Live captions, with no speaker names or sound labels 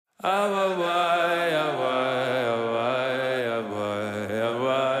You're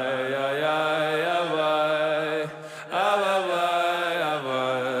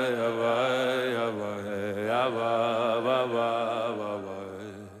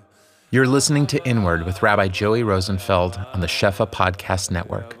listening to Inward with Rabbi Joey Rosenfeld on the Shefa Podcast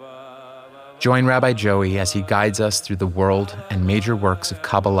Network. Join Rabbi Joey as he guides us through the world and major works of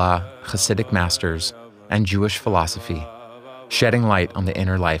Kabbalah, Hasidic masters, and Jewish philosophy, shedding light on the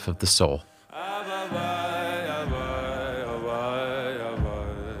inner life of the soul.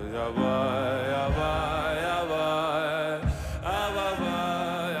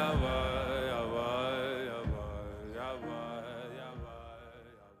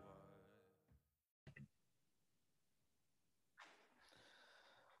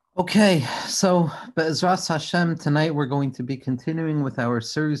 Okay, so Be'ezras Hashem, tonight we're going to be continuing with our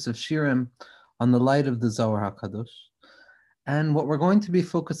series of shirim on the light of the Zohar HaKadosh. And what we're going to be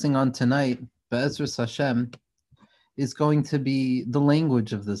focusing on tonight, Be'ezras Hashem, is going to be the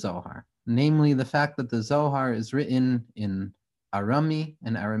language of the Zohar, namely the fact that the Zohar is written in Arami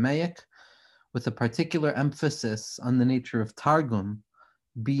and Aramaic, with a particular emphasis on the nature of Targum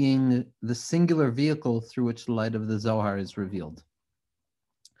being the singular vehicle through which the light of the Zohar is revealed.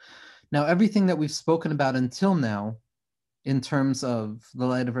 Now, everything that we've spoken about until now, in terms of the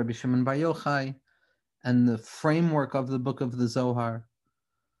light of Rabbi Shimon Bar Yochai and the framework of the book of the Zohar,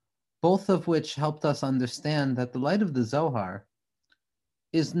 both of which helped us understand that the light of the Zohar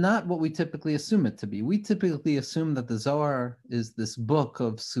is not what we typically assume it to be. We typically assume that the Zohar is this book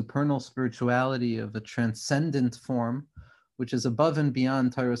of supernal spirituality, of a transcendent form, which is above and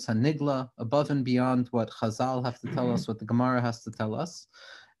beyond Toras HaNigla, above and beyond what Chazal have to tell us, what the Gemara has to tell us.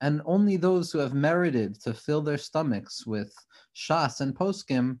 And only those who have merited to fill their stomachs with Shas and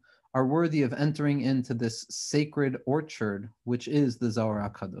Poskim are worthy of entering into this sacred orchard, which is the Zohar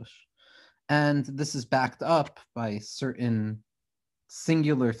HaKadosh. And this is backed up by certain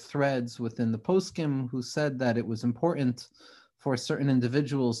singular threads within the Poskim who said that it was important for certain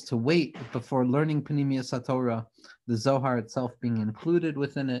individuals to wait before learning Panimiyas HaTorah, the Zohar itself being included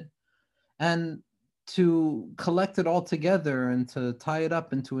within it. And to collect it all together and to tie it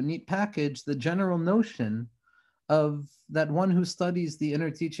up into a neat package, the general notion of that one who studies the inner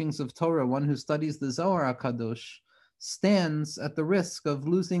teachings of Torah, one who studies the Zohar HaKadosh, stands at the risk of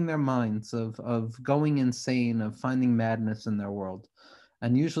losing their minds, of going insane, of finding madness in their world.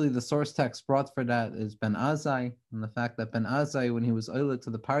 And usually the source text brought for that is Ben Azai, and the fact that Ben Azai, when he was oiled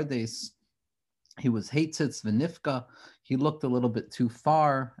to the Pardes, he was Heitzitz V'nifka, he looked a little bit too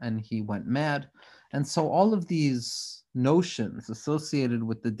far, and he went mad. And so all of these notions associated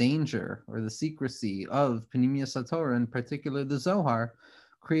with the danger or the secrecy of Panimiyas HaTorah, in particular the Zohar,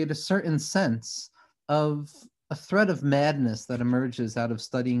 create a certain sense of a threat of madness that emerges out of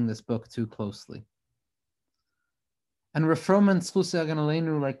studying this book too closely. And Rav Froman Zchus Yagen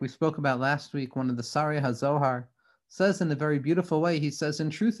Aleinu, like we spoke about last week, one of the Sarei HaZohar, says in a very beautiful way, he says, in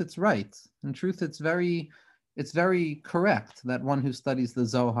truth, it's right. In truth, it's very correct that one who studies the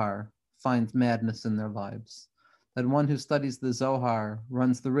Zohar finds madness in their lives. That one who studies the Zohar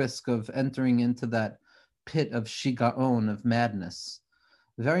runs the risk of entering into that pit of shigaon, of madness.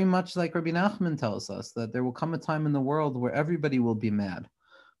 Very much like Rabbi Nachman tells us, that there will come a time in the world where everybody will be mad,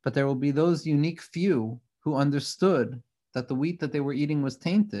 but there will be those unique few who understood that the wheat that they were eating was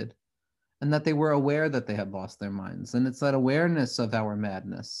tainted, and that they were aware that they had lost their minds. And it's that awareness of our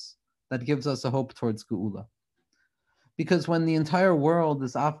madness that gives us a hope towards Geula. Because when the entire world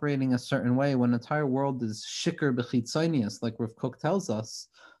is operating a certain way, when the entire world is shikr b'chitzonius, like Rav Kook tells us,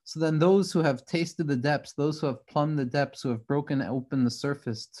 so then those who have tasted the depths, those who have plumbed the depths, who have broken open the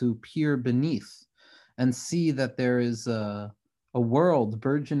surface to peer beneath and see that there is a world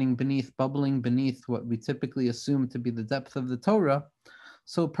burgeoning beneath, bubbling beneath what we typically assume to be the depth of the Torah,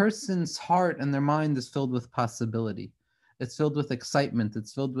 so a person's heart and their mind is filled with possibility. It's filled with excitement.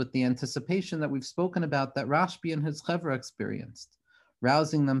 It's filled with the anticipation that we've spoken about that Rashbi and his Chevra experienced,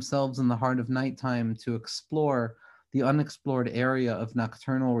 rousing themselves in the heart of nighttime to explore the unexplored area of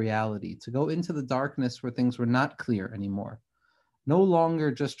nocturnal reality, to go into the darkness where things were not clear anymore. No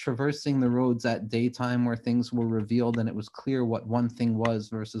longer just traversing the roads at daytime where things were revealed and it was clear what one thing was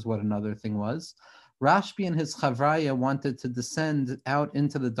versus what another thing was. Rashbi and his Chavraya wanted to descend out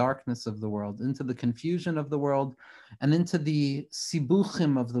into the darkness of the world, into the confusion of the world, and into the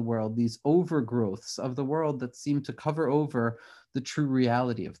sibuchim of the world, these overgrowths of the world that seem to cover over the true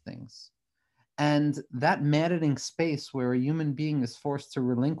reality of things. And that maddening space where a human being is forced to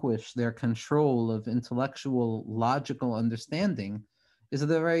relinquish their control of intellectual, logical understanding is the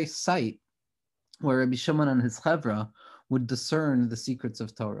very site where Rabbi Shimon and his Chevra would discern the secrets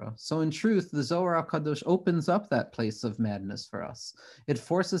of Torah. So in truth, the Zohar HaKadosh opens up that place of madness for us. It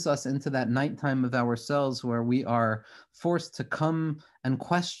forces us into that nighttime of ourselves where we are forced to come and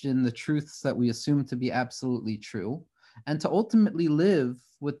question the truths that we assume to be absolutely true, and to ultimately live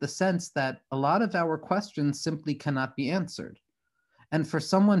with the sense that a lot of our questions simply cannot be answered. And for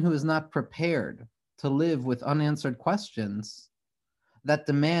someone who is not prepared to live with unanswered questions, that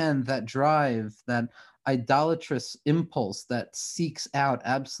demand, that drive, that idolatrous impulse that seeks out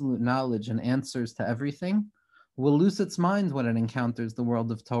absolute knowledge and answers to everything will lose its mind when it encounters the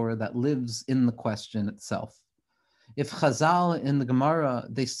world of Torah that lives in the question itself. If Chazal in the Gemara,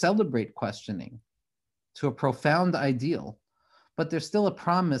 they celebrate questioning to a profound ideal, but there's still a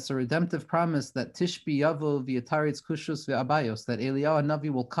promise, a redemptive promise, that Tishbi Yavo v'yataritz kushus v'abayos, that Eliyahu Navi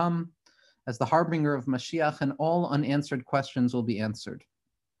will come as the harbinger of Mashiach, and all unanswered questions will be answered.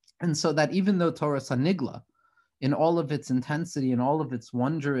 And so that even though Torah Sanigla, in all of its intensity and all of its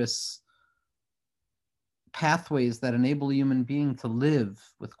wondrous pathways that enable a human being to live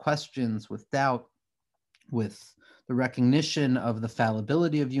with questions, with doubt, with the recognition of the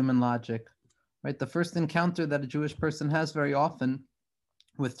fallibility of human logic, right? The first encounter that a Jewish person has very often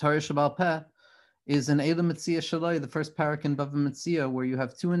with Torah Sheba'al Peh is in Eila Metzia Shaloi, the first parak in Bava Metzia, where you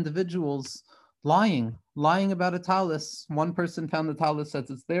have two individuals lying about a talus. One person found the talus,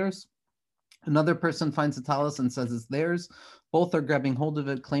 says it's theirs. Another person finds the talus and says it's theirs. Both are grabbing hold of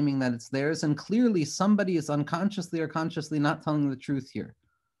it, claiming that it's theirs. And clearly somebody is unconsciously or consciously not telling the truth here.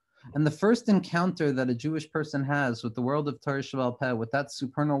 And the first encounter that a Jewish person has with the world of Torah Sheba'al Peh, with that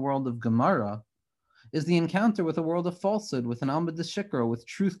supernal world of Gemara, is the encounter with a world of falsehood, with an Amud Shikra, with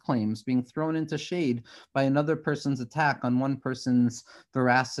truth claims being thrown into shade by another person's attack on one person's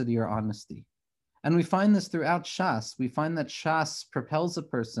veracity or honesty. And we find this throughout Shas. We find that Shas propels a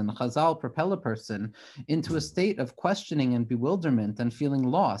person, Chazal propel a person into a state of questioning and bewilderment and feeling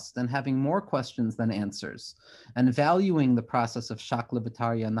lost and having more questions than answers, and valuing the process of Shakla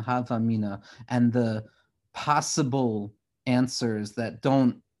V'Tarya and the Havamina and the possible answers that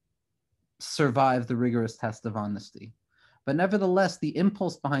don't survive the rigorous test of honesty. But nevertheless, the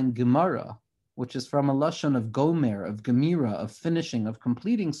impulse behind Gemara, which is from a lashon of gomer, of gemira, of finishing, of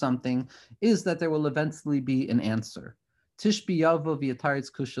completing something, is that there will eventually be an answer. Tishbi yavo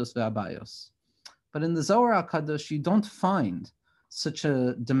v'yataritz kushos ve'abayos. But in the Zohar HaKadosh, you don't find such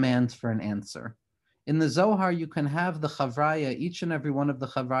a demand for an answer. In the Zohar, you can have the Chavraya, each and every one of the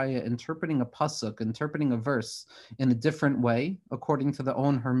Chavraya, interpreting a pasuk, interpreting a verse in a different way, according to their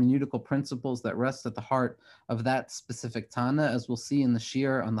own hermeneutical principles that rest at the heart of that specific Tana, as we'll see in the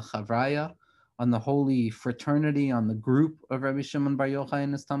Shir on the Chavraya, on the holy fraternity, on the group of Rabbi Shimon Bar Yochai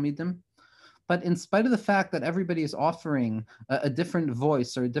and his Talmidim. But in spite of the fact that everybody is offering a different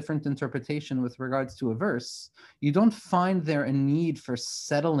voice or a different interpretation with regards to a verse, you don't find there a need for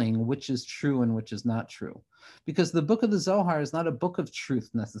settling which is true and which is not true. Because the book of the Zohar is not a book of truth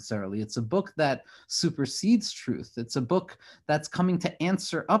necessarily. It's a book that supersedes truth. It's a book that's coming to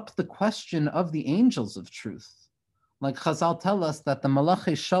answer up the question of the angels of truth. Like Chazal tell us that the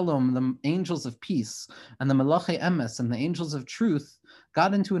Malachei Shalom, the angels of peace, and the Malachei Emes, and the angels of truth,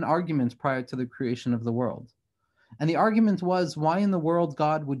 got into an argument prior to the creation of the world. And the argument was, why in the world,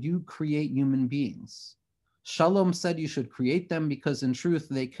 God, would you create human beings? Shalom said you should create them because in truth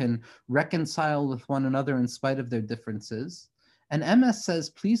they can reconcile with one another in spite of their differences. And Emes says,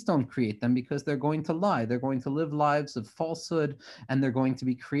 please don't create them because they're going to lie. They're going to live lives of falsehood, and they're going to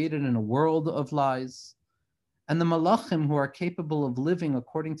be created in a world of lies. And the Malachim, who are capable of living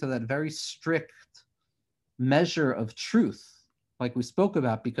according to that very strict measure of truth, like we spoke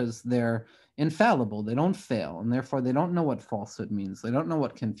about, because they're infallible, they don't fail, and therefore they don't know what falsehood means, they don't know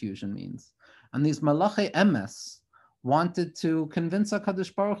what confusion means. And these Malachei Emes wanted to convince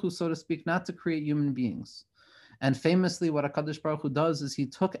HaKadosh Baruch Hu, so to speak, not to create human beings. And famously, what HaKadosh Baruch Hu does is he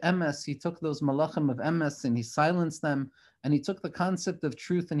took Emes, he took those Malachim of Emes, and he silenced them, and he took the concept of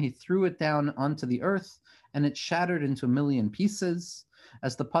truth and he threw it down onto the earth, and it shattered into a million pieces.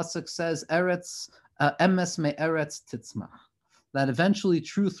 As the pasuk says, Eretz, Emes me Eretz titzmach, that eventually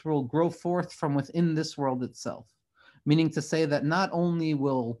truth will grow forth from within this world itself. Meaning to say that not only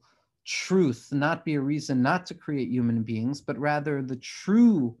will truth not be a reason not to create human beings, but rather the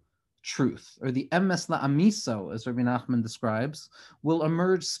true truth, or the emes la'amiso, as Rabbi Nachman describes, will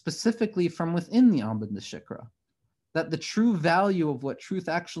emerge specifically from within the Amud Shikra. That the true value of what truth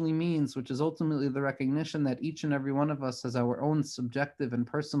actually means, which is ultimately the recognition that each and every one of us has our own subjective and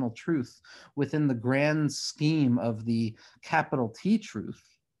personal truth within the grand scheme of the capital T truth,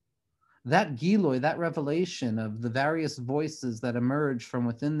 That Giloy, that revelation of the various voices that emerge from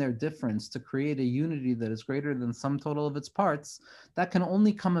within their difference to create a unity that is greater than sum total of its parts, that can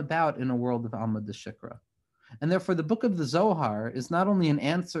only come about in a world of Alma de Shikra. And therefore, the book of the Zohar is not only an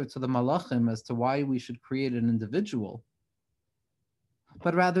answer to the Malachim as to why we should create an individual,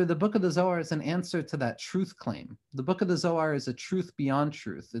 but rather the book of the Zohar is an answer to that truth claim. The book of the Zohar is a truth beyond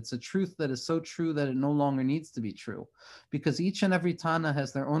truth. It's a truth that is so true that it no longer needs to be true, because each and every Tana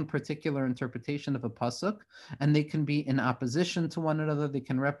has their own particular interpretation of a pasuk, and they can be in opposition to one another. They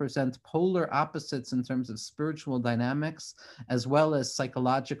can represent polar opposites in terms of spiritual dynamics, as well as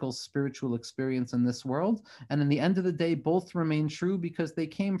psychological, spiritual experience in this world. And in the end of the day, both remain true because they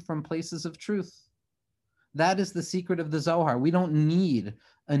came from places of truth. That is the secret of the Zohar. We don't need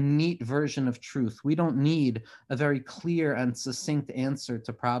a neat version of truth. We don't need a very clear and succinct answer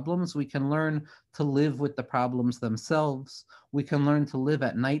to problems. We can learn to live with the problems themselves. We can learn to live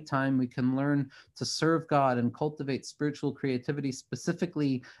at nighttime. We can learn to serve God and cultivate spiritual creativity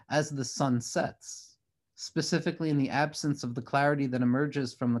specifically as the sun sets, specifically in the absence of the clarity that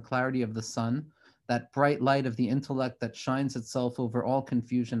emerges from the clarity of the sun, that bright light of the intellect that shines itself over all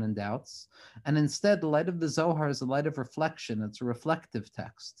confusion and doubts. And instead, the light of the Zohar is a light of reflection. It's a reflective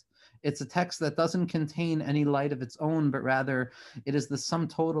text. It's a text that doesn't contain any light of its own, but rather it is the sum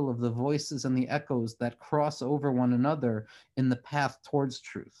total of the voices and the echoes that cross over one another in the path towards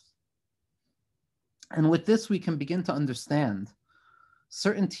truth. And with this, we can begin to understand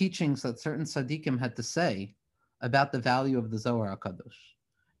certain teachings that certain tzaddikim had to say about the value of the Zohar HaKadosh.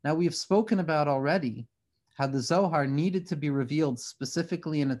 Now, we've spoken about already how the Zohar needed to be revealed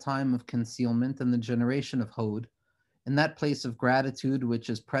specifically in a time of concealment in the generation of Hod, in that place of gratitude which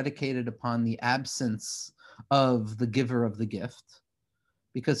is predicated upon the absence of the giver of the gift.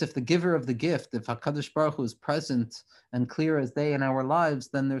 Because if the giver of the gift, if HaKadosh Baruch Hu is present and clear as day in our lives,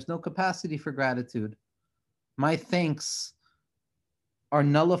 then there's no capacity for gratitude. My thanks are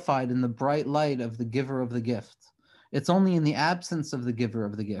nullified in the bright light of the giver of the gift. It's only in the absence of the giver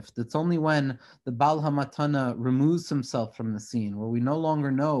of the gift. It's only when the Baal HaMatana removes himself from the scene, where we no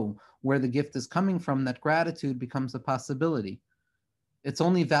longer know where the gift is coming from, that gratitude becomes a possibility. It's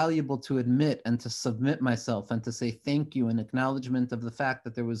only valuable to admit and to submit myself and to say thank you in acknowledgement of the fact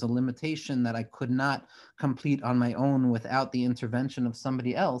that there was a limitation that I could not complete on my own without the intervention of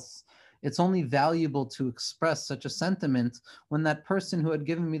somebody else. It's only valuable to express such a sentiment when that person who had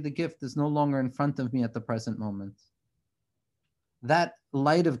given me the gift is no longer in front of me at the present moment. That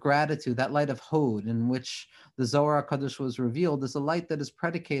light of gratitude, that light of Hod in which the Zohar HaKadosh was revealed, is a light that is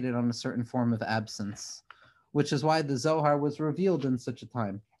predicated on a certain form of absence, which is why the Zohar was revealed in such a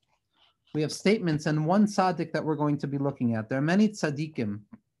time. We have statements, and one tzaddik that we're going to be looking at. There are many tzaddikim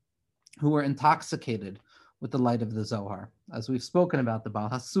who were intoxicated with the light of the Zohar. As we've spoken about, the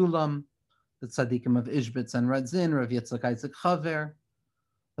Baal HaSulam, the tzaddikim of Ishbitz and Radzin, Rav Yitzchak Isaac Chaver,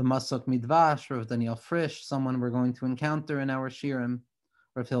 the Masuk Midvash, Rav Daniel Frisch, someone we're going to encounter in our Shirim,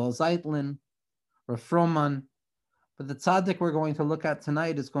 Rav Hillel Zeitlin, Rav Froman. But the tzaddik we're going to look at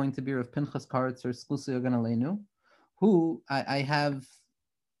tonight is going to be Rav Pinchas Karitzer, Zchus Yagen Aleinu, who I have,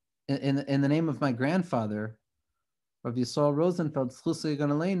 in the name of my grandfather, Rav Yisrael Rosenfeld, Zchus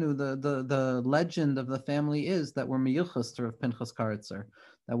Yagen Aleinu, the legend of the family is that we're miyuchas to Rav Pinchas Karitzer,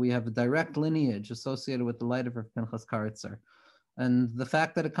 that we have a direct lineage associated with the light of Rav Pinchas Karitzer. And the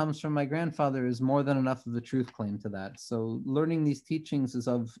fact that it comes from my grandfather is more than enough of a truth claim to that. So learning these teachings is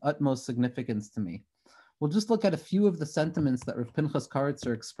of utmost significance to me. We'll just look at a few of the sentiments that Rav Pinchas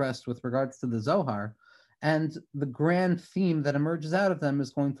Karitzer expressed with regards to the Zohar, and the grand theme that emerges out of them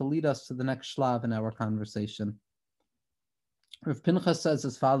is going to lead us to the next shlav in our conversation. Rav Pinchas says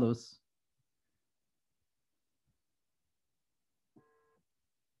as follows: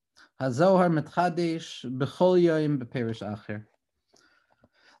 HaZohar mitchadesh b'chol yoyim b'perish acher.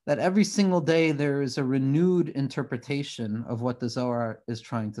 That every single day there is a renewed interpretation of what the Zohar is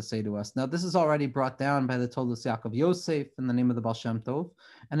trying to say to us. Now, this is already brought down by the Toldos Yaakov Yosef in the name of the Baal Shem Tov,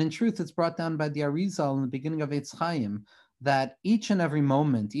 and in truth, it's brought down by the Arizal in the beginning of Eitz Chaim, that each and every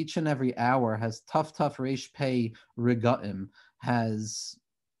moment, each and every hour has Taf Reish Pei Regaim, has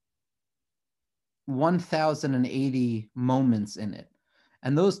 1,080 moments in it.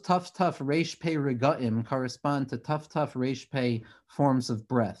 And those Taf Reish Pei Regaim correspond to Taf Reish Pei forms of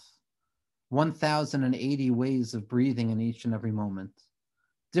breath, 1,080 ways of breathing in each and every moment.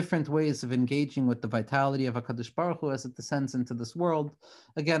 different ways of engaging with the vitality of HaKadosh Baruch Hu as it descends into this world,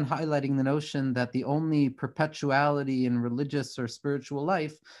 again highlighting the notion that the only perpetuality in religious or spiritual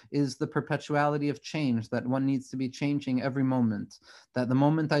life is the perpetuality of change, that one needs to be changing every moment, that the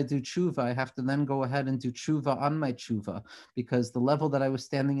moment I do tshuva, I have to then go ahead and do tshuva on my tshuva, because the level that I was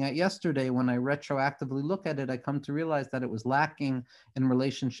standing at yesterday, when I retroactively look at it, I come to realize that it was lacking in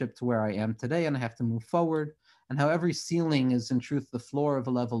relationship to where I am today, and I have to move forward. And how every ceiling is in truth the floor of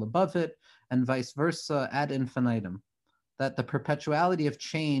a level above it, and vice versa ad infinitum. That the perpetuality of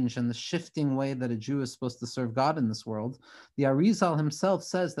change and the shifting way that a Jew is supposed to serve God in this world, the Arizal himself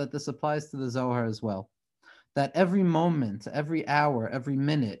says that this applies to the Zohar as well. That every moment, every hour, every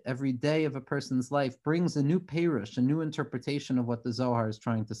minute, every day of a person's life brings a new perush, a new interpretation of what the Zohar is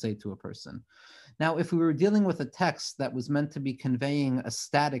trying to say to a person. Now, if we were dealing with a text that was meant to be conveying a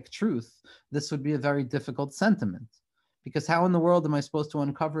static truth, this would be a very difficult sentiment. Because how in the world am I supposed to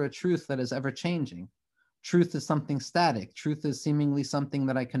uncover a truth that is ever changing? Truth is something static. Truth is seemingly something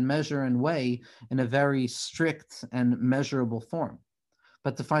that I can measure and weigh in a very strict and measurable form.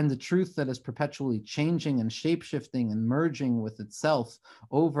 But to find the truth that is perpetually changing and shape-shifting and merging with itself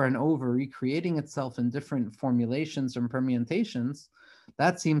over and over, recreating itself in different formulations and permutations,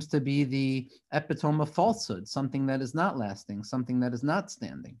 that seems to be the epitome of falsehood, something that is not lasting, something that is not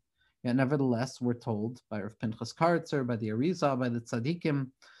standing. Yet nevertheless, we're told by Rav Pinchas Kartzer, by the Arizal, by the Tzaddikim,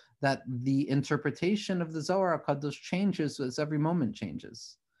 that the interpretation of the Zohar HaKadosh changes as every moment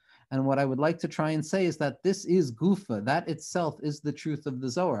changes. And what I would like to try and say is that this is Gufa, that itself is the truth of the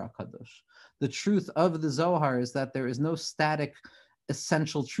Zohar HaKadosh. The truth of the Zohar is that there is no static,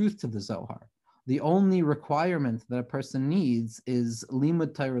 essential truth to the Zohar. The only requirement that a person needs is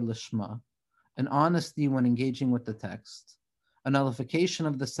limud Torah lishma, an honesty when engaging with the text, a nullification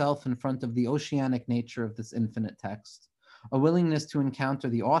of the self in front of the oceanic nature of this infinite text, a willingness to encounter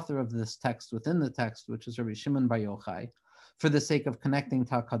the author of this text within the text, which is Rabbi Shimon Bar Yochai, for the sake of connecting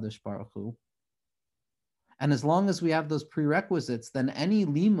to HaKadosh Baruch Hu. And as long as we have those prerequisites, then any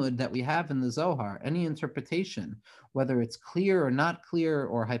limud that we have in the Zohar, any interpretation, whether it's clear or not clear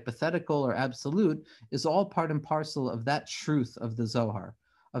or hypothetical or absolute, is all part and parcel of that truth of the Zohar,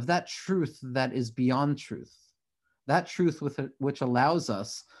 of that truth that is beyond truth, that truth which allows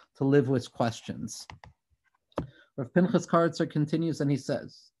us to live with questions. Rav Pinchas Kartzer continues and he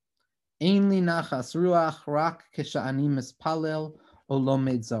says, Ein li nachas ruach rak kisha'ani mispalel o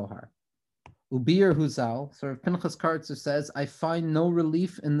lomed Zohar. Ubir Huzal, so Rav Pinchas Kartzer says, I find no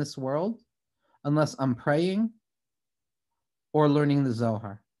relief in this world unless I'm praying or learning the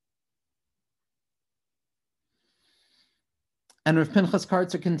Zohar. And Rav Pinchas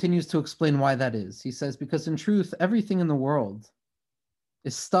Kartzer continues to explain why that is. He says, because in truth, everything in the world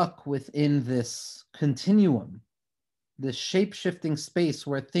is stuck within this continuum, this shape-shifting space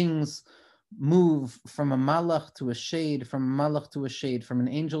where things move from a malach to a shade, from a malach to a shade, from an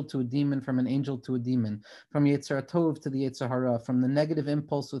angel to a demon, from an angel to a demon, from Yetzer Tov to the Yetzer Hara, from the negative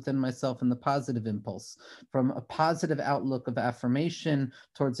impulse within myself and the positive impulse, from a positive outlook of affirmation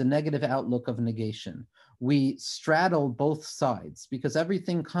towards a negative outlook of negation. We straddle both sides because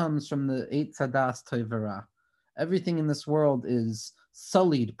everything comes from the Eitz Hadas Tovara. Everything in this world is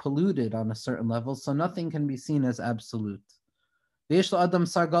sullied, polluted on a certain level, so nothing can be seen as absolute. And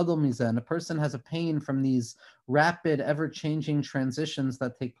a person has a pain from these rapid, ever-changing transitions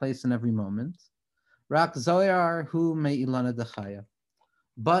that take place in every moment. Rak Zohar hu me'ilana dechaya.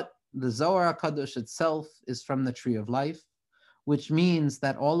 But the Zohar HaKadosh itself is from the tree of life, which means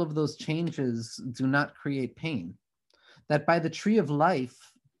that all of those changes do not create pain. That by the tree of life,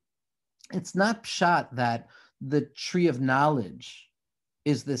 it's not pshat that the tree of knowledge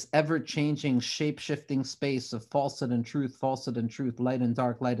is this ever-changing, shape-shifting space of falsehood and truth, light and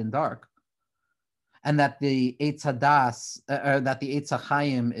dark, and that the Eitz Hadas, that the Eitz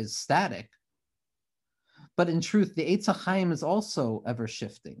HaChaim is static. But in truth, the Eitz HaChaim is also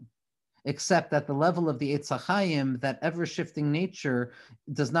ever-shifting, except that the level of the Eitz HaChaim, that ever-shifting nature,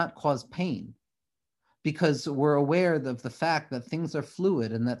 does not cause pain, because we're aware of the fact that things are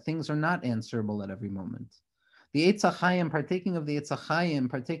fluid and that things are not answerable at every moment. The Eitz HaChaim, partaking of the Eitz HaChaim,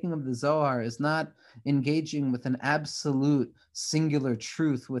 partaking of the Zohar, is not engaging with an absolute singular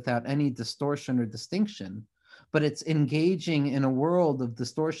truth without any distortion or distinction, but it's engaging in a world of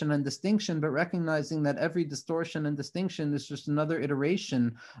distortion and distinction, but recognizing that every distortion and distinction is just another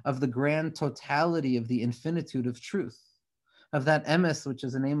iteration of the grand totality of the infinitude of truth, of that emes, which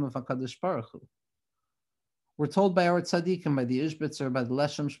is the name of HaKadosh Baruch Hu. We're told by our tzaddikim, by the Ishbitzer, by the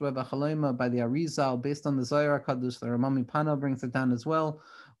Leshem Shvei B'Chaloima, by the Arizal, based on the Zohar HaKadosh, the Ramami Pana brings it down as well.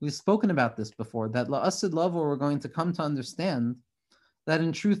 We've spoken about this before, that La'asid Lavo we're going to come to understand that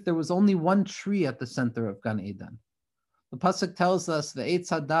in truth there was only one tree at the center of Gan Eden. The pasuk tells us the Eitz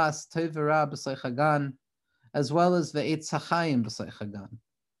Hadas Tov V'Ra b'Sei Chagan, as well as the Eitz Hachayim b'Sei Chagan.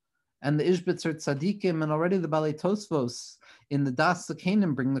 And the Ishbitzer Tzadikim and already the Balei Tosfos in the Das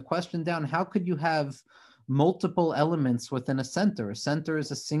Zakanim bring the question down: how could you have multiple elements within a center? A center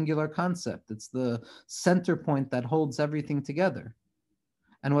is a singular concept. It's the center point that holds everything together.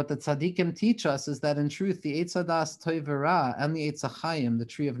 And what the tzaddikim teach us is that in truth, the Eitz Hadas Tov V'Ra and the Eitz Hachayim, the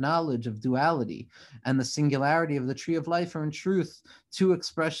tree of knowledge, of duality, and the singularity of the tree of life are in truth two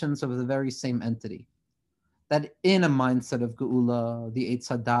expressions of the very same entity. That in a mindset of Geula, the Eitz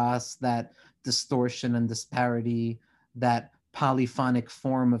Hadas, that distortion and disparity, that polyphonic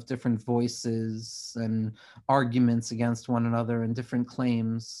form of different voices and arguments against one another and different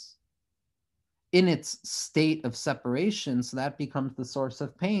claims, in its state of separation, so that becomes the source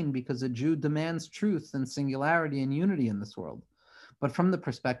of pain, because a Jew demands truth and singularity and unity in this world. But from the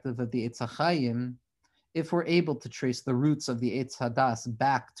perspective of the Eitz Hachayim, if we're able to trace the roots of the Eitz Hadas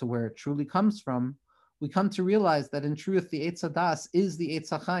back to where it truly comes from, we come to realize that in truth, the Eitz Hadas is the Eitz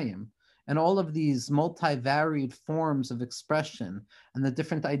Hachayim. And all of these multivaried forms of expression and the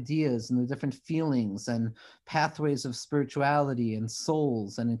different ideas and the different feelings and pathways of spirituality and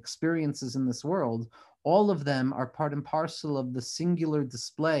souls and experiences in this world, all of them are part and parcel of the singular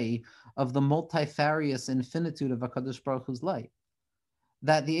display of the multifarious infinitude of HaKadosh Baruch Hu's light.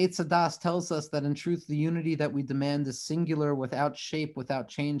 That the Eitz Hadas tells us that in truth, the unity that we demand is singular, without shape, without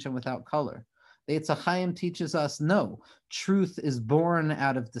change, and without color. The Eitz Hachayim teaches us, no, truth is born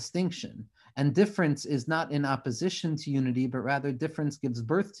out of distinction, and difference is not in opposition to unity, but rather difference gives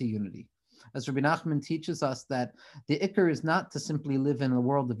birth to unity. As Rabbi Nachman teaches us that the Iker is not to simply live in a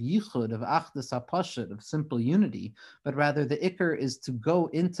world of yichud, of achdus hapashut, of simple unity, but rather the Iker is to go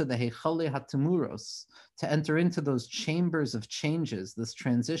into the heichale hatamuros, to enter into those chambers of changes, this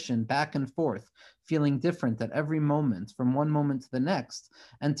transition back and forth, feeling different at every moment, from one moment to the next,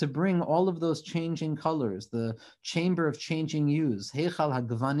 and to bring all of those changing colors, the chamber of changing hues, heichal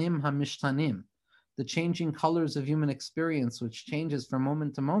hagvanim hamishtanim, the changing colors of human experience, which changes from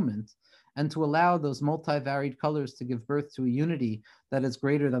moment to moment, and to allow those multivaried colors to give birth to a unity that is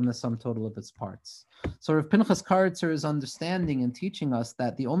greater than the sum total of its parts. So Rav Pinchas Karitzer is understanding and teaching us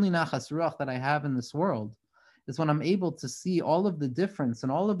that the only nachas ruach that I have in this world is when I'm able to see all of the difference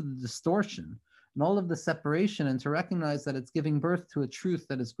and all of the distortion and all of the separation, and to recognize that it's giving birth to a truth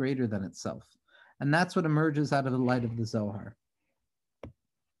that is greater than itself. And that's what emerges out of the light of the Zohar.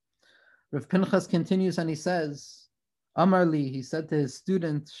 Rav Pinchas continues and he says, Amar Li, he said to his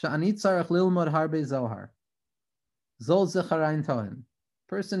student, Sha'ani tzarech lilmod harbe Zohar. Zol zecharain tohen.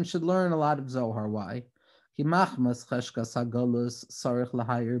 Person should learn a lot of Zohar. Why? Ki machmas cheshkas hagalus sarech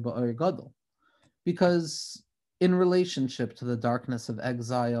lahayir ba'or gadol. Because in relationship to the darkness of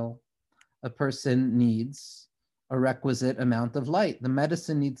exile, a person needs a requisite amount of light. The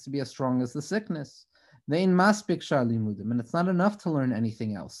medicine needs to be as strong as the sickness. And it's not enough to learn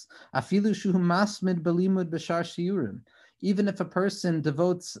anything else. Even if a person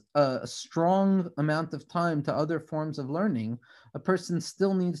devotes a strong amount of time to other forms of learning, a person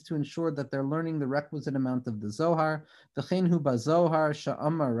still needs to ensure that they're learning the requisite amount of the Zohar.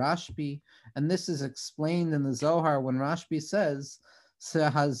 And this is explained in the Zohar when Rashbi says,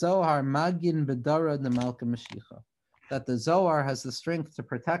 that the Zohar has the strength to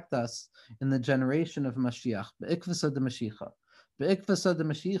protect us in the generation of Mashiach.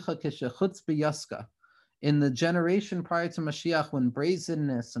 In the generation prior to Mashiach, when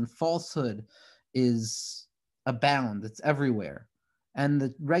brazenness and falsehood is abound, it's everywhere. And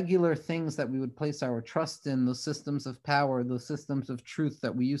the regular things that we would place our trust in, those systems of power, those systems of truth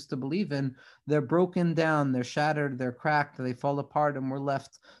that we used to believe in, they're broken down, they're shattered, they're cracked, they fall apart, and we're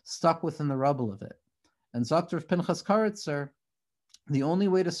left stuck within the rubble of it. And Dr. Pinchas Karitzer, the only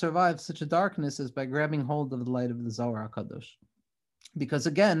way to survive such a darkness is by grabbing hold of the light of the Zohar HaKadosh. Because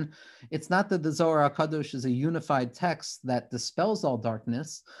again, it's not that the Zohar HaKadosh is a unified text that dispels all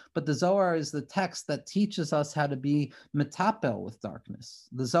darkness, but the Zohar is the text that teaches us how to be metapel with darkness.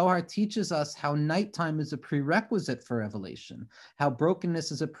 The Zohar teaches us how nighttime is a prerequisite for revelation, how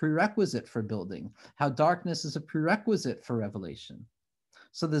brokenness is a prerequisite for building, how darkness is a prerequisite for revelation.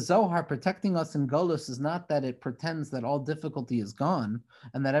 So the Zohar protecting us in Golus is not that it pretends that all difficulty is gone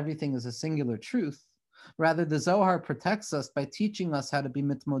and that everything is a singular truth. Rather, the Zohar protects us by teaching us how to be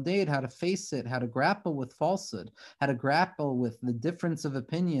mitmoded, how to face it, how to grapple with falsehood, how to grapple with the difference of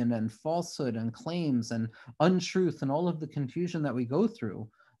opinion and falsehood and claims and untruth and all of the confusion that we go through.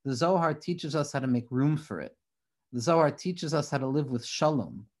 The Zohar teaches us how to make room for it. The Zohar teaches us how to live with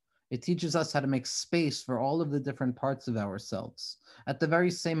shalom. It teaches us how to make space for all of the different parts of ourselves at the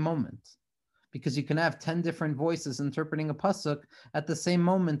very same moment. Because you can have 10 different voices interpreting a pasuk at the same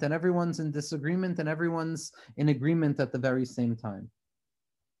moment, and everyone's in disagreement and everyone's in agreement at the very same time.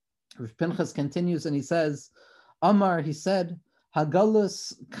 Rav Pinchas continues and he says, Amar, he said,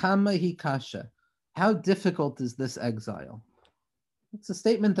 Hagalus kama hi kasha. How difficult is this exile? It's a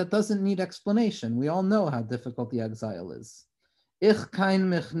statement that doesn't need explanation. We all know how difficult the exile is. Ich kein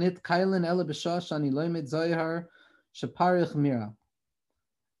mich nit keilen ele b'shash ani loimed zohar sheparich mira.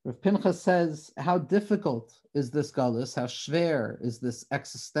 Rav Pinchas says, how difficult is this galus? How schwer is this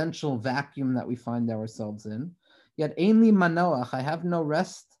existential vacuum that we find ourselves in? Yet ainli manoach, I have no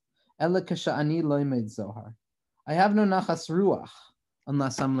rest. Ele kasha ani loimed zohar. I have no nachas ruach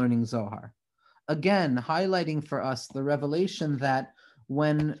unless I'm learning Zohar. Again, highlighting for us the revelation that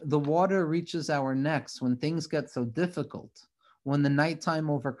when the water reaches our necks, when things get so difficult, when the nighttime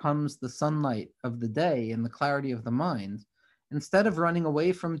overcomes the sunlight of the day and the clarity of the mind, instead of running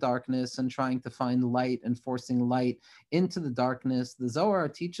away from darkness and trying to find light and forcing light into the darkness, the Zohar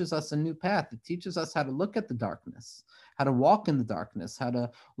teaches us a new path. It teaches us how to look at the darkness, how to walk in the darkness, how to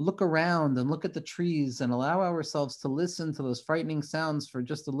look around and look at the trees and allow ourselves to listen to those frightening sounds for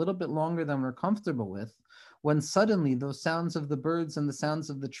just a little bit longer than we're comfortable with, when suddenly those sounds of the birds and the sounds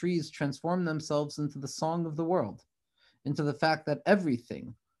of the trees transform themselves into the song of the world, into the fact that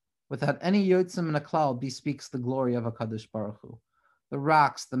everything, without any yotzim and a klal, bespeaks the glory of HaKadosh Baruch Hu. The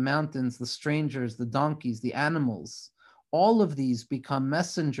rocks, the mountains, the strangers, the donkeys, the animals, all of these become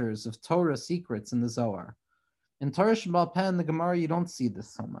messengers of Torah secrets in the Zohar. In Torah Sheba'al Peh and the Gemara, you don't see this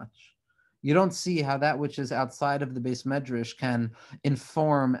so much. You don't see how that which is outside of the Beis Medrash can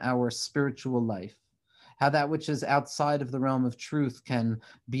inform our spiritual life, how that which is outside of the realm of truth can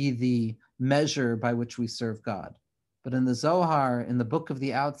be the measure by which we serve God. But in the Zohar, in the book of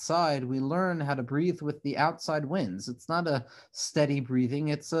the outside, we learn how to breathe with the outside winds. It's not a steady breathing.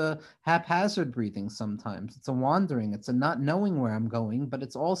 It's a haphazard breathing sometimes. It's a wandering. It's a not knowing where I'm going, but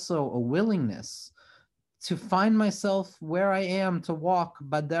it's also a willingness to find myself where I am, to walk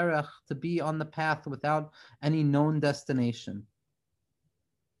baderech, to be on the path without any known destination.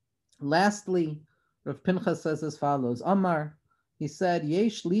 Lastly, Rav Pinchas says as follows, Amar, he said,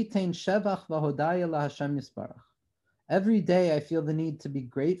 Yesh litein shevach v'hodaya laHashem yisparach. Every day I feel the need to be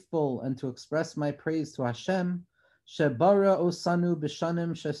grateful and to express my praise to Hashem, shebara osanu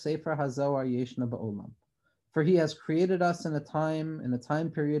b'shanim shesefer hazohar yeshna ba'olam. For he has created us in a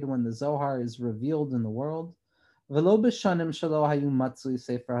time period when the Zohar is revealed in the world. V'lo b'shanim shelo hayu matzui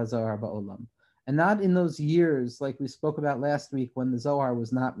sefer hazohar ba'olam. And not in those years like we spoke about last week when the Zohar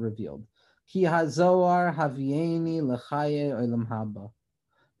was not revealed. Ki hazohar havieni lechaye olam haba.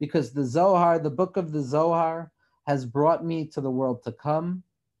 Because the Zohar, the book of the Zohar, has brought me to the world to come.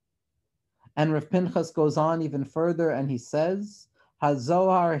 And Rav Pinchas goes on even further and he says,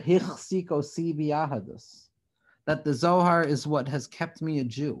 HaZohar hichsik osi b'yahadus. That the Zohar is what has kept me a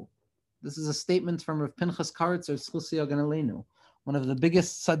Jew. This is a statement from Rav Pinchas Karitzer Tzchusi Ogan Aleinu, one of the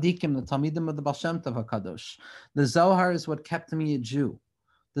biggest tzaddikim, the Talmidim of the Baal Shem Tov HaKadosh. The Zohar is what kept me a Jew.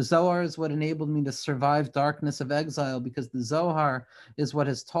 The Zohar is what enabled me to survive darkness of exile, because the Zohar is what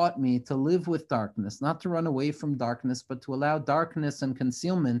has taught me to live with darkness, not to run away from darkness, but to allow darkness and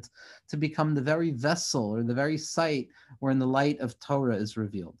concealment to become the very vessel or the very site wherein the light of Torah is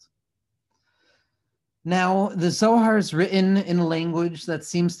revealed. Now, the Zohar is written in a language that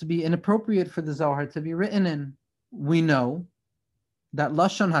seems to be inappropriate for the Zohar to be written in. We know that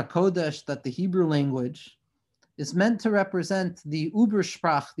Lashon HaKodesh, that the Hebrew language, is meant to represent the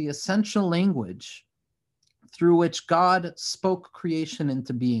Ubersprach, the essential language through which God spoke creation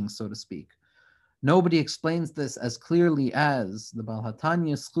into being, so to speak. Nobody explains this as clearly as the Baal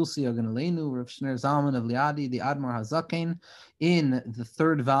HaTanya, Tzchusi Ogan Aleinu, Rav Shneur Zalman of Liadi, the Admor HaZaken, in the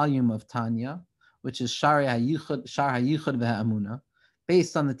third volume of Tanya, which is Shar HaYichud VeHa'amunah,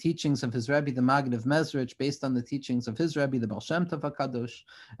 based on the teachings of his Rebbe, the Maggid of Mezrich, based on the teachings of his Rebbe, the Baal Shem Tov HaKadosh,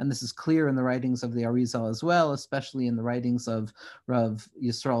 and this is clear in the writings of the Arizal as well, especially in the writings of Rav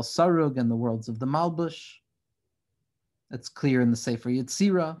Yisrael Sarug and the worlds of the Malbush. It's clear in the Sefer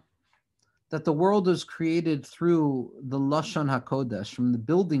Yetzirah that the world was created through the Lashon HaKodesh, from the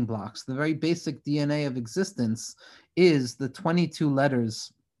building blocks. The very basic DNA of existence is the 22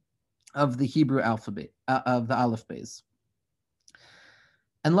 letters of the Hebrew alphabet, of the Aleph Beis.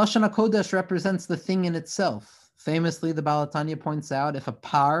 And Lashon HaKodesh represents the thing in itself. Famously, the Baal HaTanya points out, if a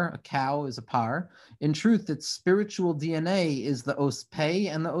cow is a par, in truth, its spiritual DNA is the Os Pei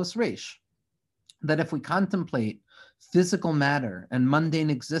and the Os Resh. That if we contemplate physical matter and mundane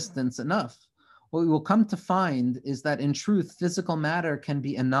existence enough, what we will come to find is that in truth, physical matter can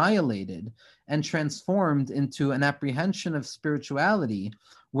be annihilated and transformed into an apprehension of spirituality,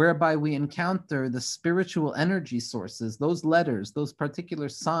 whereby we encounter the spiritual energy sources, those letters, those particular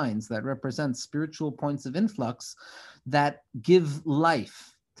signs that represent spiritual points of influx that give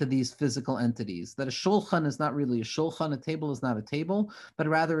life to these physical entities. That a shulchan is not really a shulchan, a table is not a table, but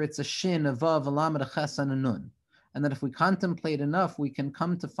rather it's a shin, a vav, a lamed, a ches, and a nun. And that if we contemplate enough, we can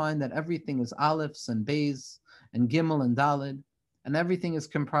come to find that everything is aleph and beis and gimel and dalid, and everything is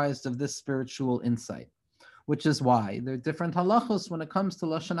comprised of this spiritual insight. Which is why there are different halachos when it comes to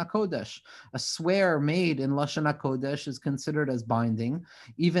Lashon HaKodesh. A swear made in Lashon HaKodesh is considered as binding,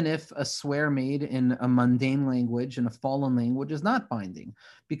 even if a swear made in a mundane language, in a fallen language, is not binding,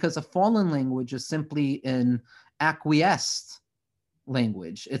 because a fallen language is simply an acquiesced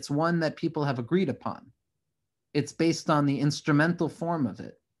language. It's one that people have agreed upon. It's based on the instrumental form of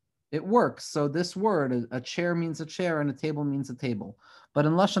it. It works. So this word, a chair means a chair and a table means a table. But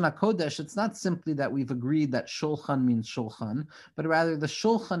in Lashon HaKodesh, it's not simply that we've agreed that shulchan means shulchan, but rather the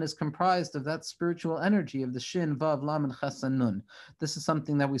shulchan is comprised of that spiritual energy of the shin, vav, lam, and ches, and nun. This is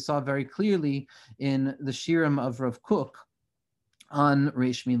something that we saw very clearly in the shirim of Rav Kook on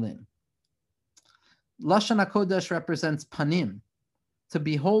Reish Milin. Lashon HaKodesh represents panim. To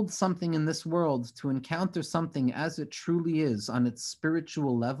behold something in this world, to encounter something as it truly is on its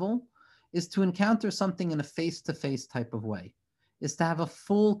spiritual level, is to encounter something in a face-to-face type of way, is to have a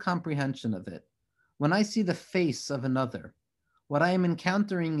full comprehension of it. When I see the face of another, what I am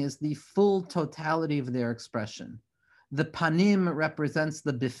encountering is the full totality of their expression. The panim represents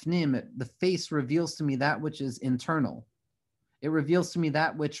the bifnim. The face reveals to me that which is internal. It reveals to me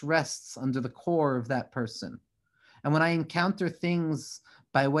that which rests under the core of that person. And when I encounter things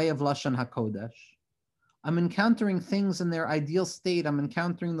by way of Lashon HaKodesh, I'm encountering things in their ideal state. I'm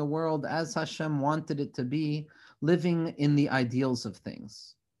encountering the world as Hashem wanted it to be, living in the ideals of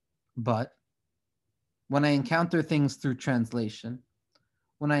things. But when I encounter things through translation,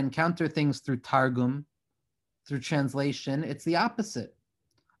 when I encounter things through Targum, through translation, it's the opposite.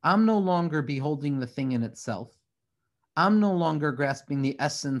 I'm no longer beholding the thing in itself. I'm no longer grasping the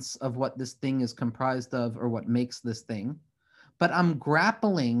essence of what this thing is comprised of or what makes this thing, but I'm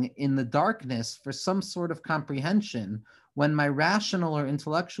grappling in the darkness for some sort of comprehension when my rational or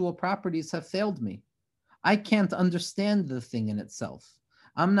intellectual properties have failed me. I can't understand the thing in itself.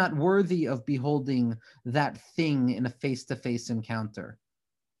 I'm not worthy of beholding that thing in a face-to-face encounter.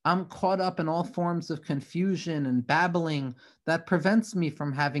 I'm caught up in all forms of confusion and babbling that prevents me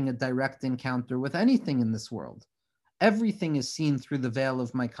from having a direct encounter with anything in this world. Everything is seen through the veil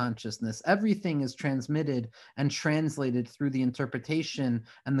of my consciousness. Everything is transmitted and translated through the interpretation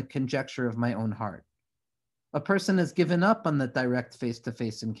and the conjecture of my own heart. A person has given up on the direct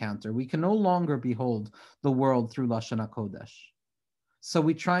face-to-face encounter. We can no longer behold the world through Lashon HaKodesh. So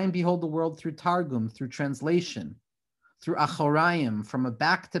we try and behold the world through Targum, through translation, through Achorayim, from a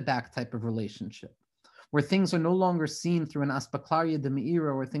back-to-back type of relationship, where things are no longer seen through an aspaklaria de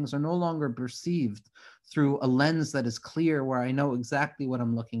meira, where things are no longer perceived through a lens that is clear, where I know exactly what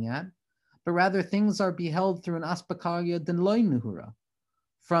I'm looking at, but rather things are beheld through an aspaklaria de loy nuhura,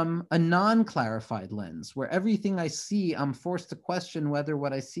 from a non-clarified lens, where everything I see, I'm forced to question whether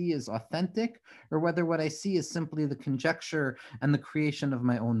what I see is authentic or whether what I see is simply the conjecture and the creation of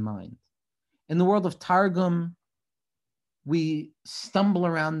my own mind. In the world of Targum, we stumble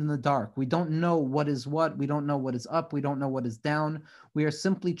around in the dark. We don't know what is what. We don't know what is up. We don't know what is down. We are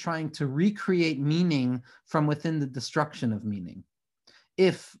simply trying to recreate meaning from within the destruction of meaning.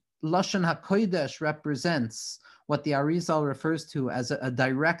 If Lashon HaKodesh represents what the Arizal refers to as a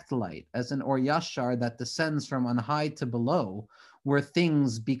direct light, as an Or Yashar that descends from on high to below, where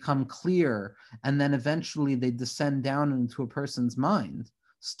things become clear and then eventually they descend down into a person's mind,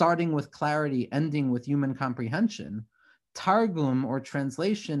 starting with clarity, ending with human comprehension, Targum or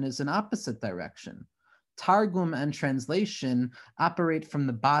translation is an opposite direction. Targum and translation operate from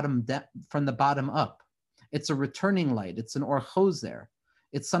the bottom up. It's a returning light. It's an Or Choser.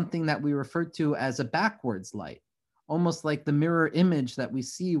 It's something that we refer to as a backwards light, almost like the mirror image that we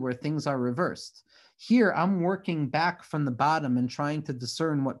see where things are reversed. Here, I'm working back from the bottom and trying to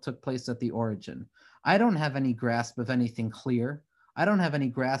discern what took place at the origin. I don't have any grasp of anything clear. I don't have any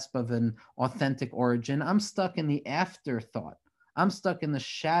grasp of an authentic origin. I'm stuck in the afterthought. I'm stuck in the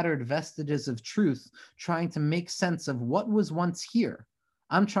shattered vestiges of truth, trying to make sense of what was once here.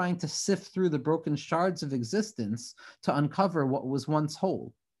 I'm trying to sift through the broken shards of existence to uncover what was once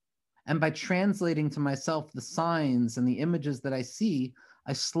whole. And by translating to myself the signs and the images that I see,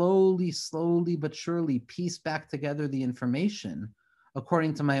 I slowly but surely piece back together the information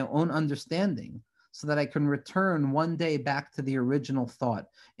according to my own understanding, so that I can return one day back to the original thought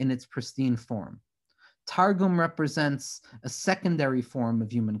in its pristine form. Targum represents a secondary form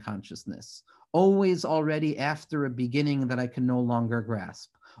of human consciousness, always already after a beginning that I can no longer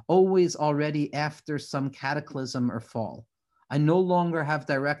grasp, always already after some cataclysm or fall. I no longer have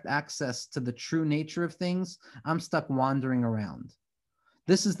direct access to the true nature of things. I'm stuck wandering around.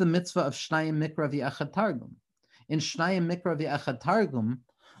 This is the mitzvah of Shnayim Mikra v'Echad Targum. In Shnayim Mikra v'Echad Targum,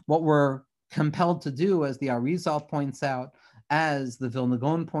 what we're compelled to do, as the Arizal points out, as the Vilna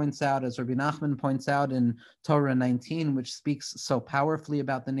Gaon points out, as Rabbi Nachman points out in Torah 19, which speaks so powerfully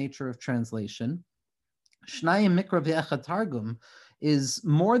about the nature of translation, Shnayim Mikra v'Echad Targum is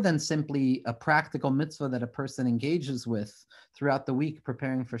more than simply a practical mitzvah that a person engages with throughout the week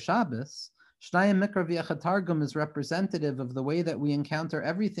preparing for Shabbos. Shnayim Mikra v'Echad Targum is representative of the way that we encounter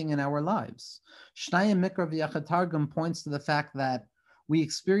everything in our lives. Shnayim Mikra v'Echad Targum points to the fact that we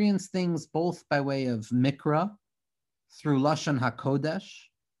experience things both by way of Mikra, through Lashon HaKodesh,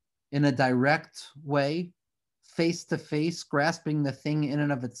 in a direct way, face to face, grasping the thing in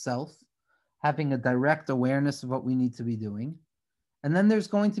and of itself, having a direct awareness of what we need to be doing. And then there's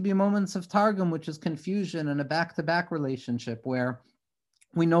going to be moments of Targum, which is confusion and a back-to-back relationship where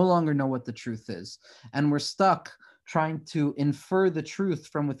we no longer know what the truth is. And we're stuck trying to infer the truth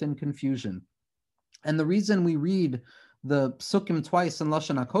from within confusion. And the reason we read the Psukim twice in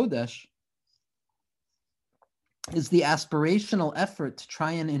Lashon HaKodesh is the aspirational effort to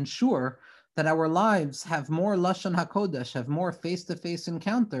try and ensure that our lives have more Lashon HaKodesh, have more face-to-face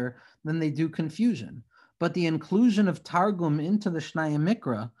encounter than they do confusion. But the inclusion of Targum into the Shnayim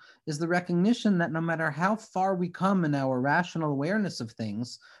Mikra is the recognition that no matter how far we come in our rational awareness of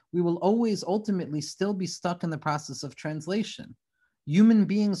things, we will always ultimately still be stuck in the process of translation. Human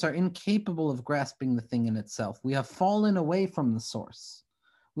beings are incapable of grasping the thing in itself. We have fallen away from the source.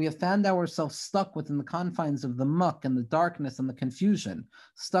 We have found ourselves stuck within the confines of the muck and the darkness and the confusion,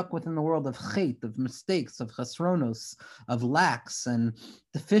 stuck within the world of chait, of mistakes, of chasronos, of lacks and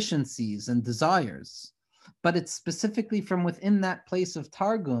deficiencies and desires. But it's specifically from within that place of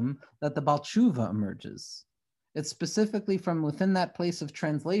Targum that the Baal Tshuva emerges. It's specifically from within that place of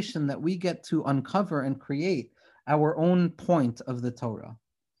translation that we get to uncover and create our own point of the Torah.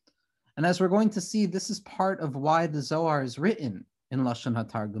 And as we're going to see, this is part of why the Zohar is written in Lashon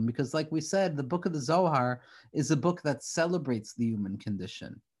HaTargum, because like we said, the book of the Zohar is a book that celebrates the human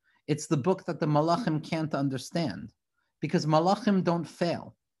condition. It's the book that the Malachim can't understand, because Malachim don't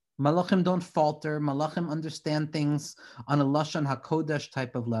fail. Malachim don't falter. Malachim understand things on a Lashon HaKodesh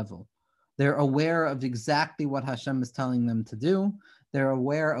type of level. They're aware of exactly what Hashem is telling them to do. They're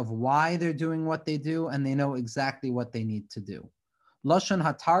aware of why they're doing what they do, and they know exactly what they need to do. Lashon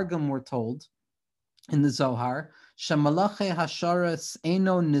HaTargum, we're told in the Zohar, Shemalache Hasharas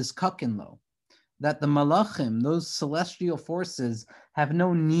Eino Nizkakin Lo, that the Malachim, those celestial forces, have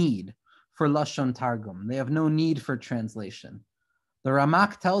no need for Lashon Targum. They have no need for translation. The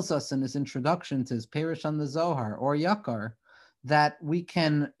Ramak tells us in his introduction to his Parish on the Zohar, or Yakar, that we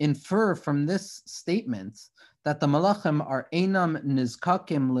can infer from this statement that the Malachim are Einam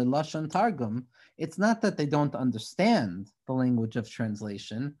Nizkakim LeLashon Targum. It's not that they don't understand the language of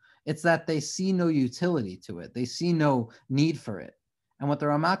translation, it's that they see no utility to it. They see no need for it. And what the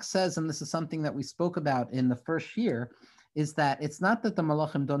Ramak says, and this is something that we spoke about in the first year, is that it's not that the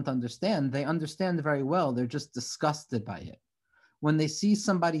Malachim don't understand. They understand very well. They're just disgusted by it. When they see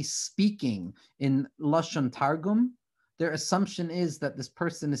somebody speaking in Lashon Targum, their assumption is that this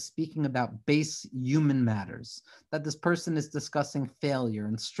person is speaking about base human matters, that this person is discussing failure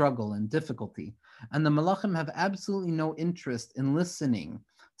and struggle and difficulty. And the Malachim have absolutely no interest in listening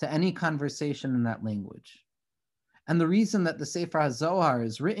to any conversation in that language. And the reason that the Sefer HaZohar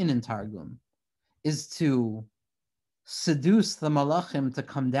is written in Targum is to seduce the Malachim to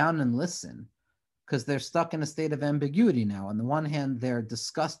come down and listen, because they're stuck in a state of ambiguity now. On the one hand, they're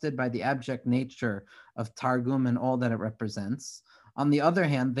disgusted by the abject nature of Targum and all that it represents. On the other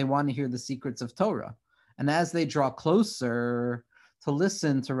hand, they want to hear the secrets of Torah. And as they draw closer to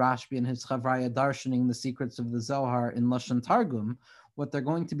listen to Rashbi and his Chavraya darshaning the secrets of the Zohar in Lashon Targum, what they're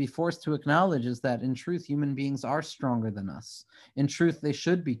going to be forced to acknowledge is that in truth, human beings are stronger than us. In truth, they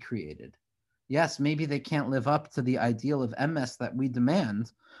should be created. Yes, maybe they can't live up to the ideal of emes that we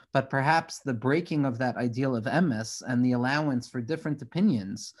demand, but perhaps the breaking of that ideal of emes and the allowance for different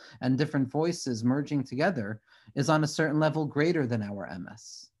opinions and different voices merging together is on a certain level greater than our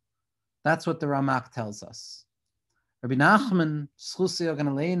emes. That's what the Ramak tells us. Rabbi Nachman, Zchus Yogan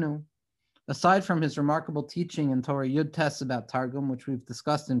Aleinu, aside from his remarkable teaching in Torah Yud Tes about Targum, which we've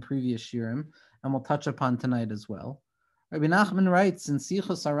discussed in previous shiurim, and we'll touch upon tonight as well, Rabbi Nachman writes in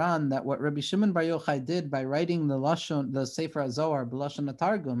Sichos Aran that what Rabbi Shimon Bar Yochai did by writing the Sefer HaZohar, B'Lashon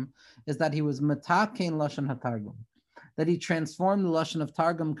HaTargum, is that he was metakein Lashon HaTargum, that he transformed the Lashon of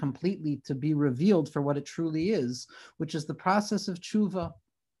Targum completely to be revealed for what it truly is, which is the process of tshuva.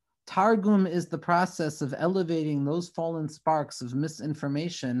 Targum is the process of elevating those fallen sparks of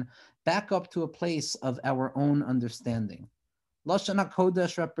misinformation back up to a place of our own understanding. Lashon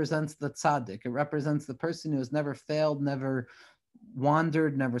HaKodesh represents the tzaddik. It represents the person who has never failed, never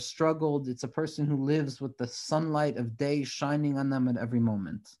wandered, never struggled. It's a person who lives with the sunlight of day shining on them at every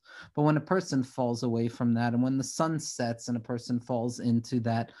moment. But when a person falls away from that, and when the sun sets and a person falls into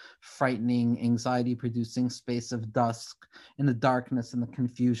that frightening, anxiety-producing space of dusk, in the darkness and the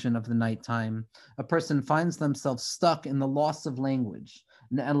confusion of the nighttime, a person finds themselves stuck in the loss of language.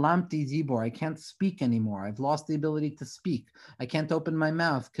 Ne'elamti dibor, I can't speak anymore. I've lost the ability to speak. I can't open my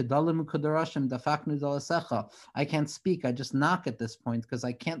mouth. Kedalim u'kedarashim dafaknu dalasecha. I can't speak. I just knock at this point because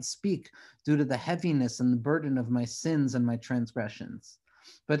I can't speak due to the heaviness and the burden of my sins and my transgressions.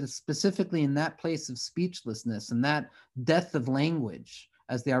 But it's specifically in that place of speechlessness and that death of language,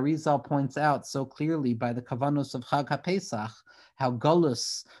 as the Arizal points out so clearly by the Kavanos of Chag HaPesach, how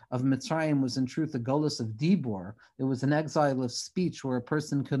Gullus of Mitzrayim was in truth a Gullus of Dibor. It was an exile of speech where a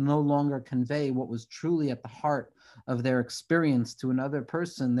person could no longer convey what was truly at the heart of their experience to another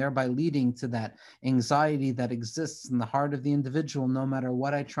person, thereby leading to that anxiety that exists in the heart of the individual, no matter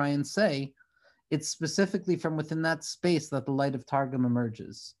what I try and say. It's specifically from within that space that the light of Targum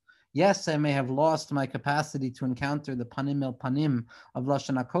emerges. Yes, I may have lost my capacity to encounter the panim el panim of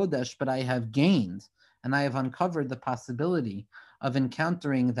Lashon HaKodesh, but I have gained and I have uncovered the possibility of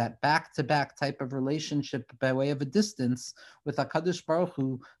encountering that back-to-back type of relationship by way of a distance with HaKadosh Baruch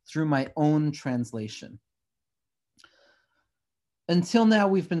Hu through my own translation. Until now,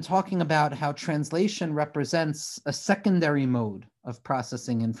 we've been talking about how translation represents a secondary mode of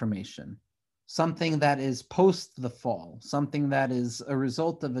processing information, something that is post the fall, something that is a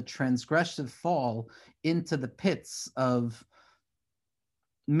result of a transgressive fall into the pits of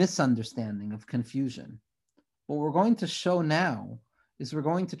misunderstanding, of confusion. What we're going to show now is we're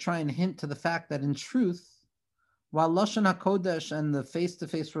going to try and hint to the fact that in truth, while Lashon HaKodesh and the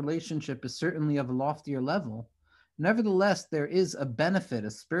face-to-face relationship is certainly of a loftier level, nevertheless, there is a benefit,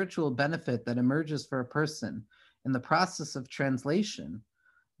 a spiritual benefit that emerges for a person in the process of translation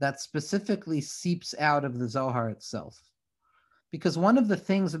that specifically seeps out of the Zohar itself. Because one of the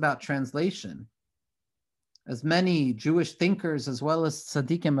things about translation, as many Jewish thinkers as well as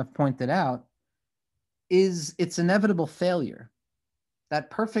tzaddikim have pointed out, is its inevitable failure.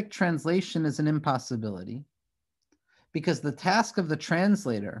 That perfect translation is an impossibility because the task of the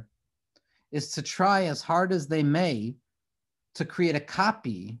translator is to try as hard as they may to create a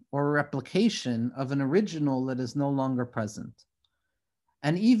copy or a replication of an original that is no longer present.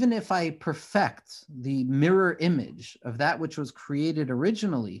 And even if I perfect the mirror image of that which was created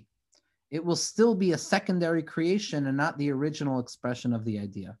originally, it will still be a secondary creation and not the original expression of the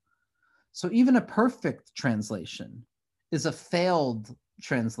idea. So even a perfect translation is a failed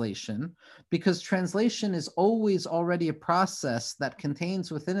translation because translation is always already a process that contains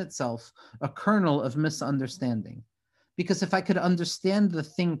within itself a kernel of misunderstanding. Because if I could understand the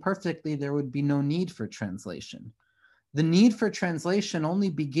thing perfectly, there would be no need for translation. The need for translation only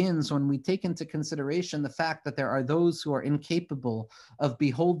begins when we take into consideration the fact that there are those who are incapable of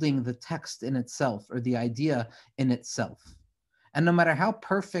beholding the text in itself or the idea in itself. And no matter how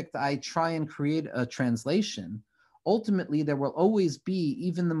perfect I try and create a translation, ultimately there will always be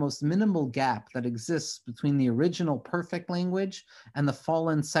even the most minimal gap that exists between the original perfect language and the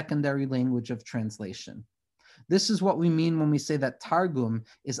fallen secondary language of translation. This is what we mean when we say that Targum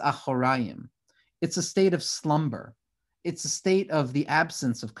is achorayim. It's a state of slumber. It's a state of the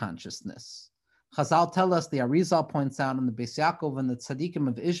absence of consciousness. Chazal tell us, the Arizal points out, and the Beis Yaakov and the Tzaddikim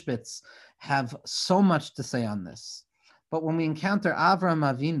of Ishbitz have so much to say on this. But when we encounter Avraham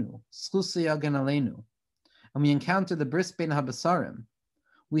Avinu, Zchus Yagen Aleinu, and we encounter the Bris Ben Habasarim,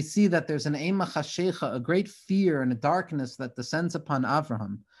 we see that there's an Eima Chashecha, a great fear and a darkness that descends upon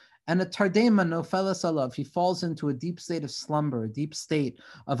Avraham, and a Tardema Nofeles Alav, he falls into a deep state of slumber, a deep state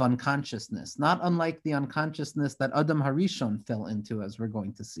of unconsciousness, not unlike the unconsciousness that Adam Harishon fell into, as we're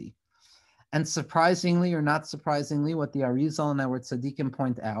going to see. And surprisingly or not surprisingly, what the Arizal and our Tzaddikim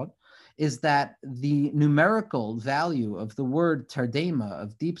point out is that the numerical value of the word tardema,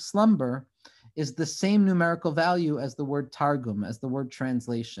 of deep slumber, is the same numerical value as the word targum, as the word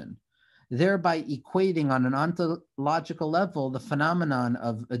translation, thereby equating on an ontological level the phenomenon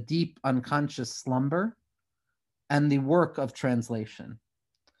of a deep unconscious slumber and the work of translation.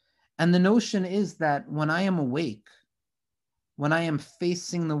 And the notion is that when I am awake, when I am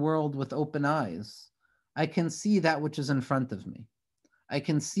facing the world with open eyes, I can see that which is in front of me. I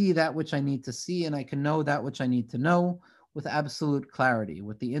can see that which I need to see, and I can know that which I need to know with absolute clarity,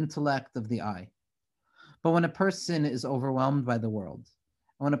 with the intellect of the eye. But when a person is overwhelmed by the world,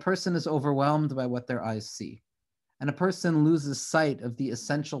 and when a person is overwhelmed by what their eyes see, and a person loses sight of the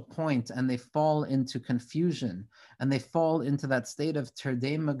essential point and they fall into confusion and they fall into that state of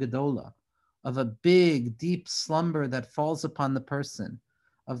terdema gedola, of a big, deep slumber that falls upon the person,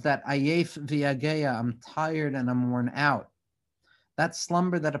 of that ayef viageya, I'm tired and I'm worn out. That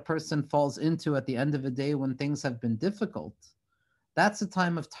slumber that a person falls into at the end of a day when things have been difficult, that's a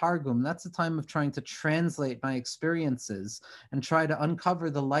time of Targum. That's a time of trying to translate my experiences and try to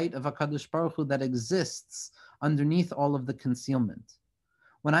uncover the light of HaKadosh Baruch Hu that exists underneath all of the concealment.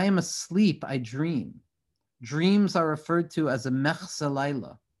 When I am asleep, I dream. Dreams are referred to as a mechza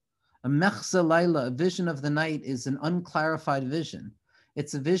laila. A mechza laila, a vision of the night, is an unclarified vision.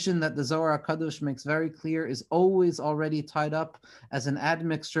 It's a vision that the Zohar HaKadosh makes very clear is always already tied up as an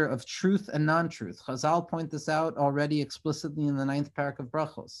admixture of truth and non-truth. Chazal point this out already explicitly in the 9th parak of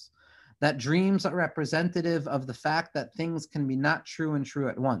Brachos, that dreams are representative of the fact that things can be not true and true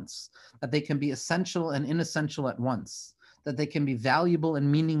at once, that they can be essential and inessential at once, that they can be valuable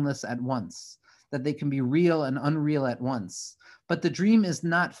and meaningless at once, that they can be real and unreal at once. But the dream is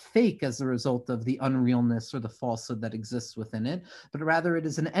not fake as a result of the unrealness or the falsehood that exists within it, but rather it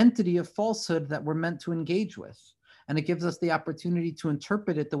is an entity of falsehood that we're meant to engage with. And it gives us the opportunity to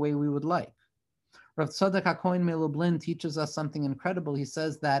interpret it the way we would like. Rav Tzadok HaKohen MeLublin teaches us something incredible. He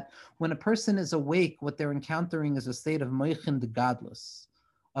says that when a person is awake, what they're encountering is a state of moichin de gadlus,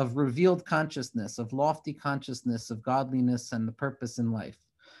 of revealed consciousness, of lofty consciousness, of godliness and the purpose in life.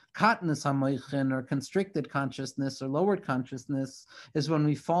 Katnus hamoichin, or constricted consciousness, or lowered consciousness, is when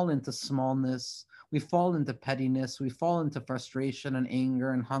we fall into smallness, we fall into pettiness, we fall into frustration and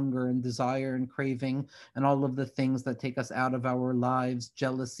anger and hunger and desire and craving and all of the things that take us out of our lives,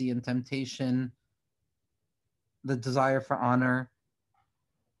 jealousy and temptation, the desire for honor.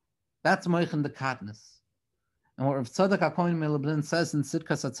 That's moichin de katnus. And what Rav Tzadok HaKohen MeLublin says in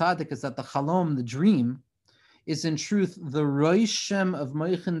Sidkas HaTzadik is that the chalom, the dream, is in truth the roishem of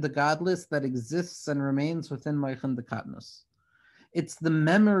moichin de gadlus that exists and remains within moichin de katnus. It's the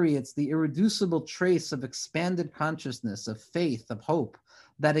memory, it's the irreducible trace of expanded consciousness, of faith, of hope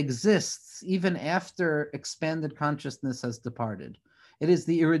that exists even after expanded consciousness has departed. It is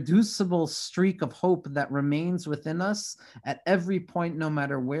the irreducible streak of hope that remains within us at every point, no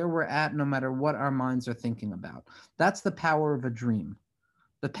matter where we're at, no matter what our minds are thinking about. That's the power of a dream.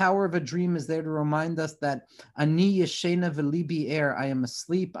 The power of a dream is there to remind us that ani yeshena v'libi er, I am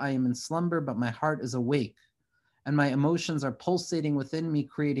asleep, I am in slumber, but my heart is awake. And my emotions are pulsating within me,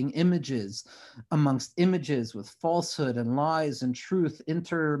 creating images amongst images with falsehood and lies and truth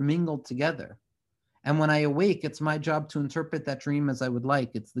intermingled together. And when I awake, it's my job to interpret that dream as I would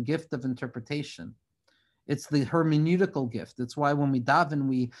like. It's the gift of interpretation. It's the hermeneutical gift. It's why when we daven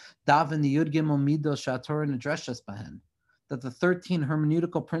the Yud Gimel Midos Shator Nidreshes Bahen, that the 13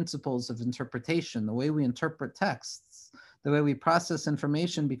 hermeneutical principles of interpretation, the way we interpret texts, the way we process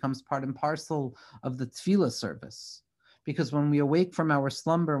information becomes part and parcel of the tefillah service. Because when we awake from our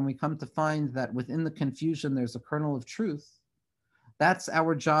slumber and we come to find that within the confusion there's a kernel of truth, that's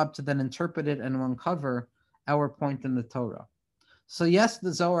our job to then interpret it and uncover our point in the Torah. So yes,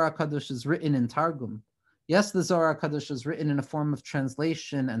 the Zohar HaKadosh is written in Targum. Yes, the Zohar HaKadosh is written in a form of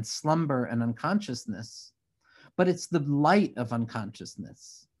translation and slumber and unconsciousness, but it's the light of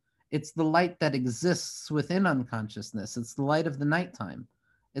unconsciousness. It's the light that exists within unconsciousness. It's the light of the nighttime.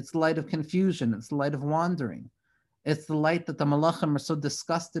 It's the light of confusion. It's the light of wandering. It's the light that the malachim are so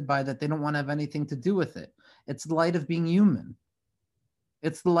disgusted by that they don't want to have anything to do with it. It's the light of being human.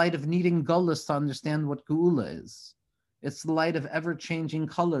 It's the light of needing gullus to understand what geula is. It's the light of ever-changing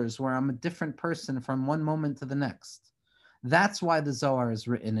colors where I'm a different person from one moment to the next. That's why the Zohar is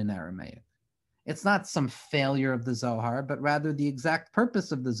written in Aramaic. It's not some failure of the Zohar, but rather the exact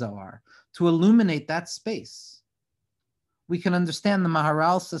purpose of the Zohar, to illuminate that space. We can understand the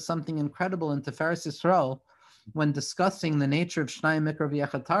Maharal says something incredible in Tiferes Yisrael when discussing the nature of Shnai Mikra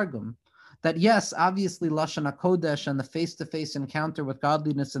V'Yechad Targum, that yes, obviously Lashon HaKodesh and the face-to-face encounter with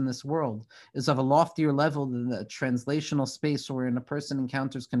godliness in this world is of a loftier level than the translational space wherein a person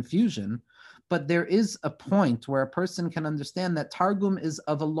encounters confusion, but there is a point where a person can understand that Targum is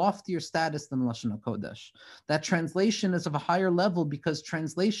of a loftier status than Lashon HaKodesh. That translation is of a higher level because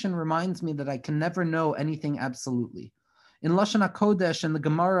translation reminds me that I can never know anything absolutely. In Lashon HaKodesh and the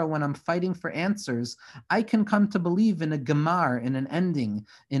Gemara, when I'm fighting for answers, I can come to believe in a gemar, in an ending,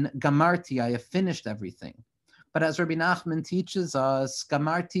 in gamarti, I have finished everything. But as Rabbi Nachman teaches us,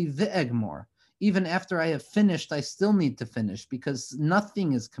 Gamarti ve'egmor, even after I have finished, I still need to finish because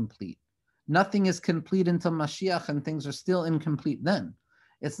nothing is complete. Nothing is complete until Mashiach, and things are still incomplete then.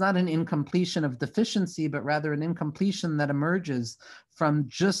 It's not an incompletion of deficiency, but rather an incompletion that emerges from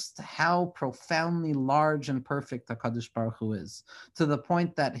just how profoundly large and perfect HaKadosh Baruch Hu is, to the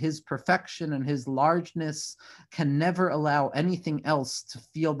point that his perfection and his largeness can never allow anything else to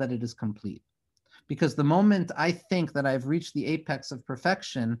feel that it is complete. Because the moment I think that I've reached the apex of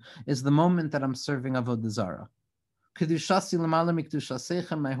perfection is the moment that I'm serving Avodah Zarah. Kedushasi l'mala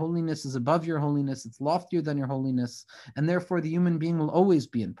mikdushasechem, my holiness is above your holiness, it's loftier than your holiness, and therefore the human being will always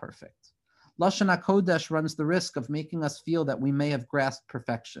be imperfect. Lashon HaKodesh runs the risk of making us feel that we may have grasped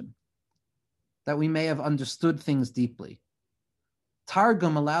perfection, that we may have understood things deeply.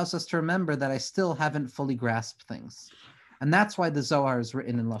 Targum allows us to remember that I still haven't fully grasped things. And that's why the Zohar is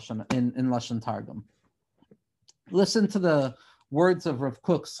written in Lashon Targum. Listen to the words of Rav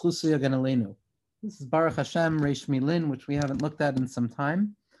Kook, Zchus Yagen Aleinu. This is Baruch Hashem Reish Milin, which we haven't looked at in some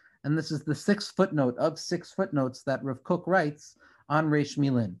time. And this is the 6th footnote of 6 footnotes that Rav Kook writes on Reish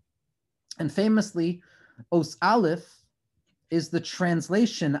Milin. And famously, Os Aleph is the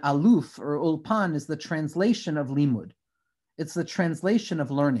translation, Aluf or Ulpan is the translation of Limud. It's the translation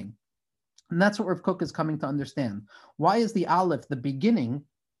of learning. And that's what Rav Kook is coming to understand. Why is the Aleph the beginning,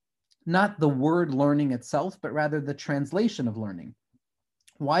 not the word learning itself, but rather the translation of learning?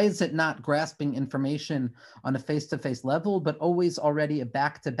 Why is it not grasping information on a face-to-face level, but always already a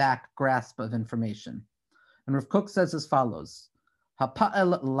back-to-back grasp of information? And Rav Kook says as follows,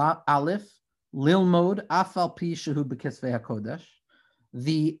 Hapa'el Aleph, Lilmod, Afal Pi Shehu B'Kisvei HaKodesh,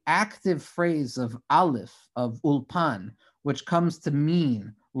 the active phrase of Aleph, of Ulpan, which comes to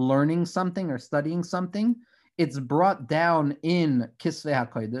mean learning something or studying something, it's brought down in Kisvei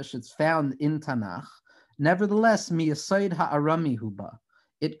HaKodesh, it's found in Tanakh. Nevertheless, Miyasoid Ha'arami Huba,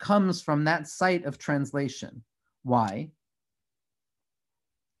 it comes from that site of translation. Why?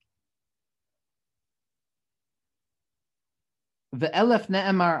 Ve'elef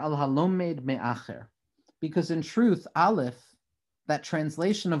ne'emar al halomed me'acher, because in truth, Aleph, that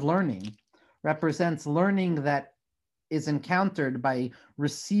translation of learning, represents learning that is encountered by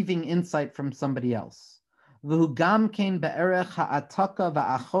receiving insight from somebody else.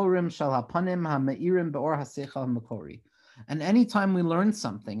 And anytime we learn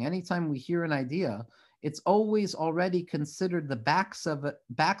something, anytime we hear an idea, it's always already considered the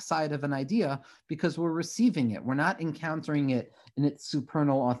backside of an idea because we're receiving it. We're not encountering it in its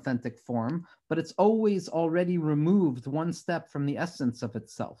supernal, authentic form, but it's always already removed one step from the essence of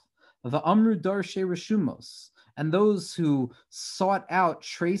itself. V'amru darshe reshumos, and those who sought out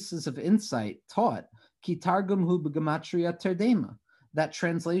traces of insight taught, ki targum hu b'gematria terdema, that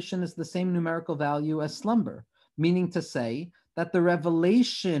translation is the same numerical value as slumber, meaning to say that the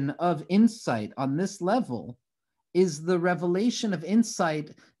revelation of insight on this level is the revelation of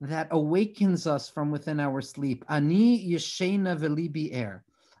insight that awakens us from within our sleep. Ani yeshena v'libi er.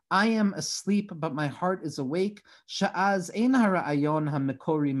 I am asleep, but my heart is awake. Sha'az ein hara'ayon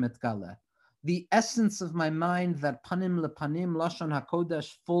ha'mekori mitgale. The essence of my mind, that panim lepanim, lashon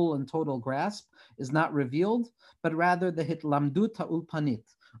hakodesh, full and total grasp, is not revealed, but rather the hitlamdut ha'ulpanit,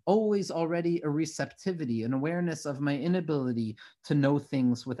 always already a receptivity, an awareness of my inability to know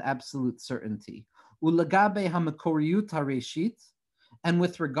things with absolute certainty. Ulagabe ha'mekoriyut hareshit, and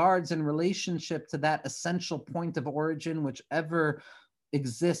with regards in relationship to that essential point of origin, whichever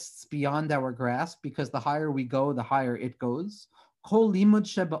exists beyond our grasp, because the higher we go, the higher it goes. In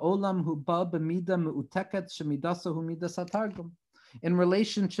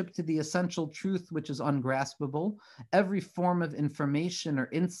relationship to the essential truth, which is ungraspable, every form of information or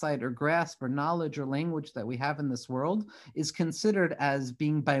insight or grasp or knowledge or language that we have in this world is considered as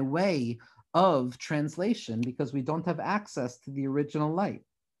being by way of translation because we don't have access to the original light.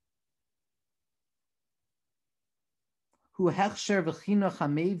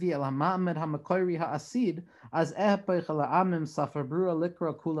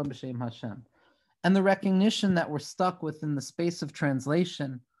 And the recognition that we're stuck within the space of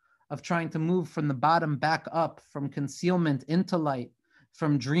translation, of trying to move from the bottom back up, from concealment into light,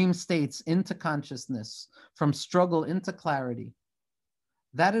 from dream states into consciousness, from struggle into clarity,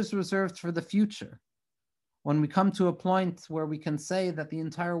 that is reserved for the future, when we come to a point where we can say that the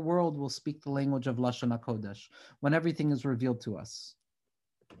entire world will speak the language of Lashon HaKodesh, when everything is revealed to us.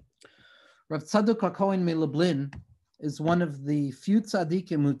 Rav Tzadok HaKohen MeLublin is one of the few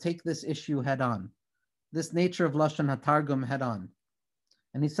tzaddikim who take this issue head on, this nature of Lashon HaTargum head on.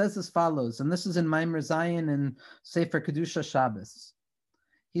 And he says as follows, and this is in Maimer Zayin in Sefer Kedusha Shabbos.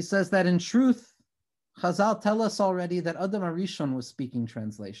 He says that in truth, Chazal tell us already that Adam HaRishon was speaking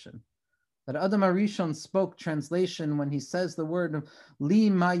translation. That Adam HaRishon spoke translation when he says the word Li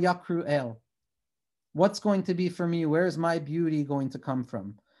ma yakru el. What's going to be for me? Where's my beauty going to come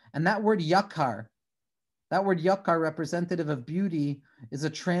from? And that word yakar, representative of beauty, is a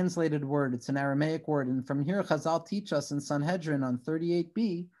translated word. It's an Aramaic word. And from here, Chazal teach us in Sanhedrin on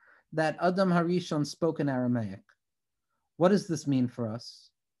 38b that Adam HaRishon spoke in Aramaic. What does this mean for us?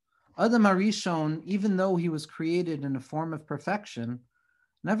 Adam HaRishon, even though he was created in a form of perfection,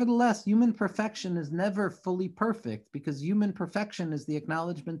 nevertheless, human perfection is never fully perfect because human perfection is the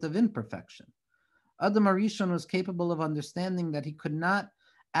acknowledgement of imperfection. Adam HaRishon was capable of understanding that he could not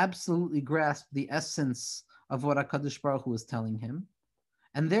absolutely grasp the essence of what HaKadosh Baruch Hu was telling him.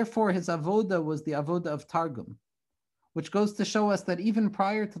 And therefore, his avoda was the avoda of Targum, which goes to show us that even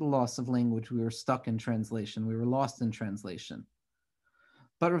prior to the loss of language, we were stuck in translation. We were lost in translation.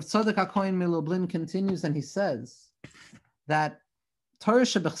 But Rav Tzadok HaKohen Milublin continues and he says that Torah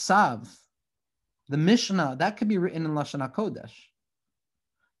Shebechsav, the Mishnah, that could be written in Lashon HaKodesh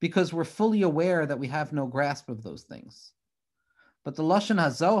because we're fully aware that we have no grasp of those things. But the Lashon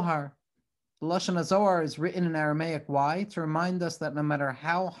HaZohar is written in Aramaic. Why? To remind us that no matter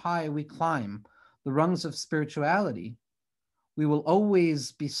how high we climb the rungs of spirituality, we will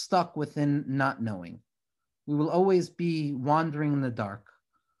always be stuck within not knowing. We will always be wandering in the dark.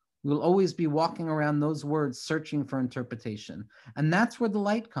 We will always be walking around those words searching for interpretation. And that's where the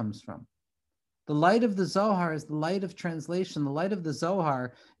light comes from. The light of the Zohar is the light of translation. The light of the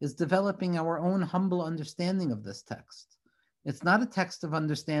Zohar is developing our own humble understanding of this text. It's not a text of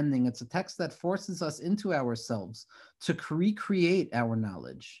understanding. It's a text that forces us into ourselves to recreate our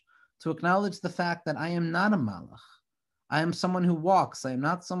knowledge, to acknowledge the fact that I am not a malach. I am someone who walks. I am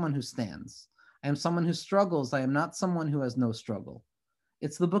not someone who stands. I am someone who struggles. I am not someone who has no struggle.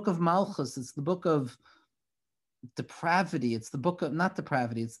 It's the book of Malchus. It's the book of depravity. It's the book of, not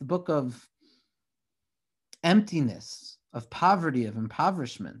depravity, it's the book of emptiness, of poverty, of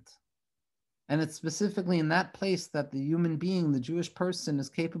impoverishment. And it's specifically in that place that the human being, the Jewish person, is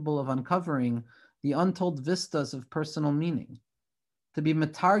capable of uncovering the untold vistas of personal meaning, to be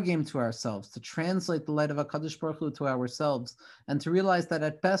metargim to ourselves, to translate the light of HaKadosh Baruch Hu to ourselves, and to realize that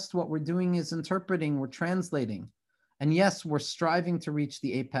at best what we're doing is interpreting, we're translating. And yes, we're striving to reach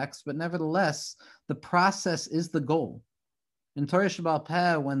the apex, but nevertheless, the process is the goal. In Torah Sheba'al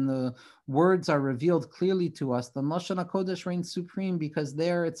Peh, when the words are revealed clearly to us, the Lashon HaKodesh reigns supreme because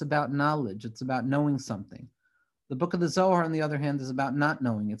there it's about knowledge, it's about knowing something. The book of the Zohar, on the other hand, is about not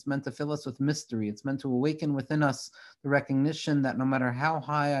knowing. It's meant to fill us with mystery. It's meant to awaken within us the recognition that no matter how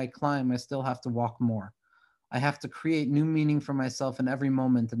high I climb, I still have to walk more. I have to create new meaning for myself in every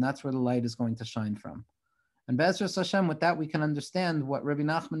moment, and that's where the light is going to shine from. And Be'ezras Hashem, with that, we can understand what Rabbi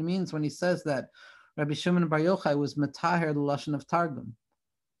Nachman means when he says that Rabbi Shimon Bar Yochai was metaher the Lashon of Targum.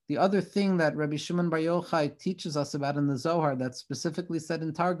 The other thing that Rabbi Shimon Bar Yochai teaches us about in the Zohar that's specifically said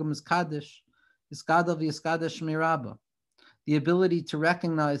in Targum is Kaddish, Yiskadav Yiskadesh Mirabah, the ability to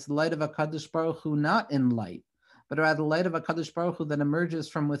recognize the light of HaKadosh Baruch Hu not in light, but rather the light of HaKadosh Baruch Hu that emerges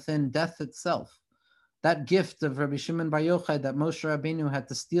from within death itself. That gift of Rabbi Shimon Bar Yochai that Moshe Rabbeinu had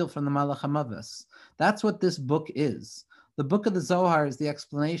to steal from the Malach HaMaves. That's what this book is. The book of the Zohar is the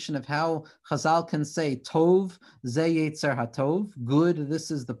explanation of how Chazal can say, Tov, Ze Yetzer HaTov, good,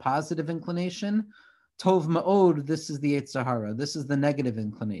 this is the positive inclination. Tov Ma'od, this is the Yetzer Hara, this is the negative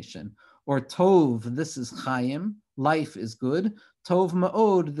inclination. Or Tov, this is Chaim, life is good. Tov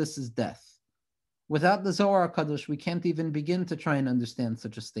Ma'od, this is death. Without the Zohar HaKadosh, we can't even begin to try and understand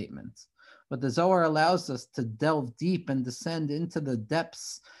such a statement. But the Zohar allows us to delve deep and descend into the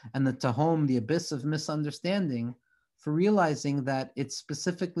depths and the Tehom, the abyss of misunderstanding, for realizing that it's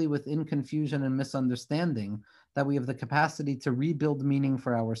specifically within confusion and misunderstanding that we have the capacity to rebuild meaning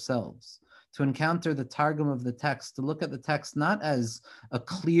for ourselves, to encounter the Targum of the text, to look at the text not as a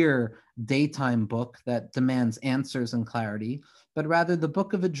clear daytime book that demands answers and clarity, but rather the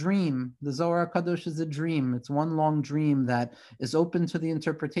book of a dream. The Zohar HaKadosh is a dream. It's one long dream that is open to the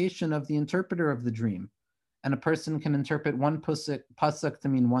interpretation of the interpreter of the dream. And a person can interpret one pasuk to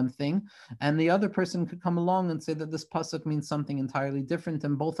mean one thing, and the other person could come along and say that this pasuk means something entirely different,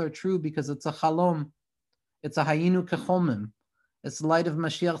 and both are true because it's a chalom. It's a hayinu kechomim. It's the light of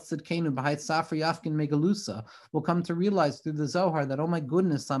Mashiach Tzidkenu, B'hait Safri Yafkin Megalusa. We'll come to realize through the Zohar that, oh my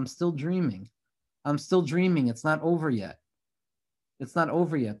goodness, I'm still dreaming. I'm still dreaming. It's not over yet. It's not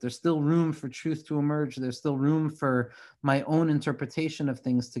over yet. There's still room for truth to emerge. There's still room for my own interpretation of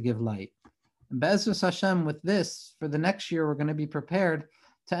things to give light. And Be'ezras Hashem, with this, for the next year, we're going to be prepared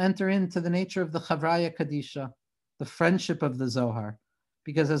to enter into the nature of the Chavraya Kadisha, the friendship of the Zohar.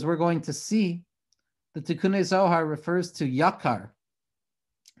 Because as we're going to see, The Tikkunei Zohar refers to yakar,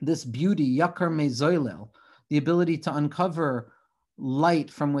 this beauty, yakar mezoilel, the ability to uncover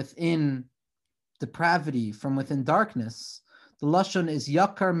light from within depravity, from within darkness. The lashon is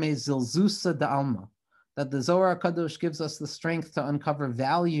yakar mezilzusa da alma, that the Zohar HaKadosh gives us the strength to uncover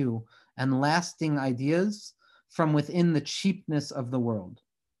value and lasting ideas from within the cheapness of the world,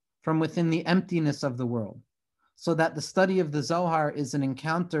 from within the emptiness of the world, so that the study of the Zohar is an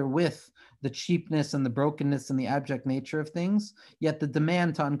encounter with the cheapness and the brokenness and the abject nature of things, yet the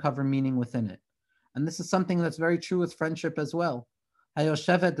demand to uncover meaning within it. And this is something that's very true with friendship as well.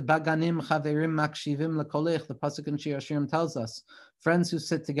 Hayoshevet baganim chaverim makshivim lekolech, the pasuk in Shir Hashirim tells us, friends who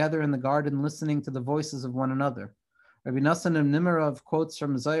sit together in the garden listening to the voices of one another. Rabbi Nassan Nimirov quotes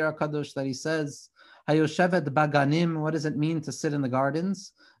from Zohar HaKadosh that he says, Hayoshevet baganim, what does it mean to sit in the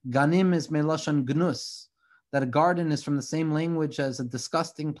gardens? Ganim is melashon gnus, that a garden is from the same language as a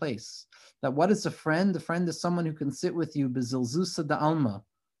disgusting place. That what is a friend? A friend is someone who can sit with you, bezilzusa da alma,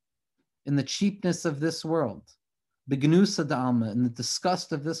 in the cheapness of this world, begnusa da alma, in the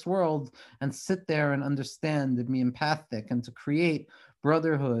disgust of this world, and sit there and understand and be empathic and to create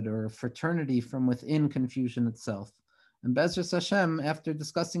brotherhood or fraternity from within confusion itself. And Be'ezras Hashem, after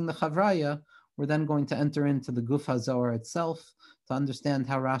discussing the Chavraya, we're then going to enter into the Guf HaZohar itself to understand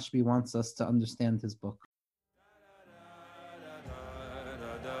how Rashbi wants us to understand his book.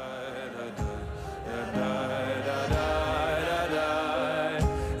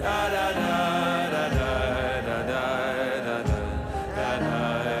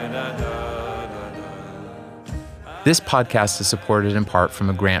 This podcast is supported in part from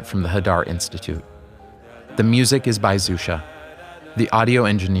a grant from the Hadar Institute. The music is by Zusha. The audio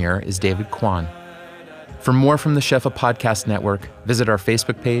engineer is David Kwan. For more from the Shefa Podcast Network, visit our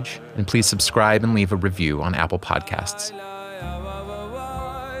Facebook page and please subscribe and leave a review on Apple Podcasts.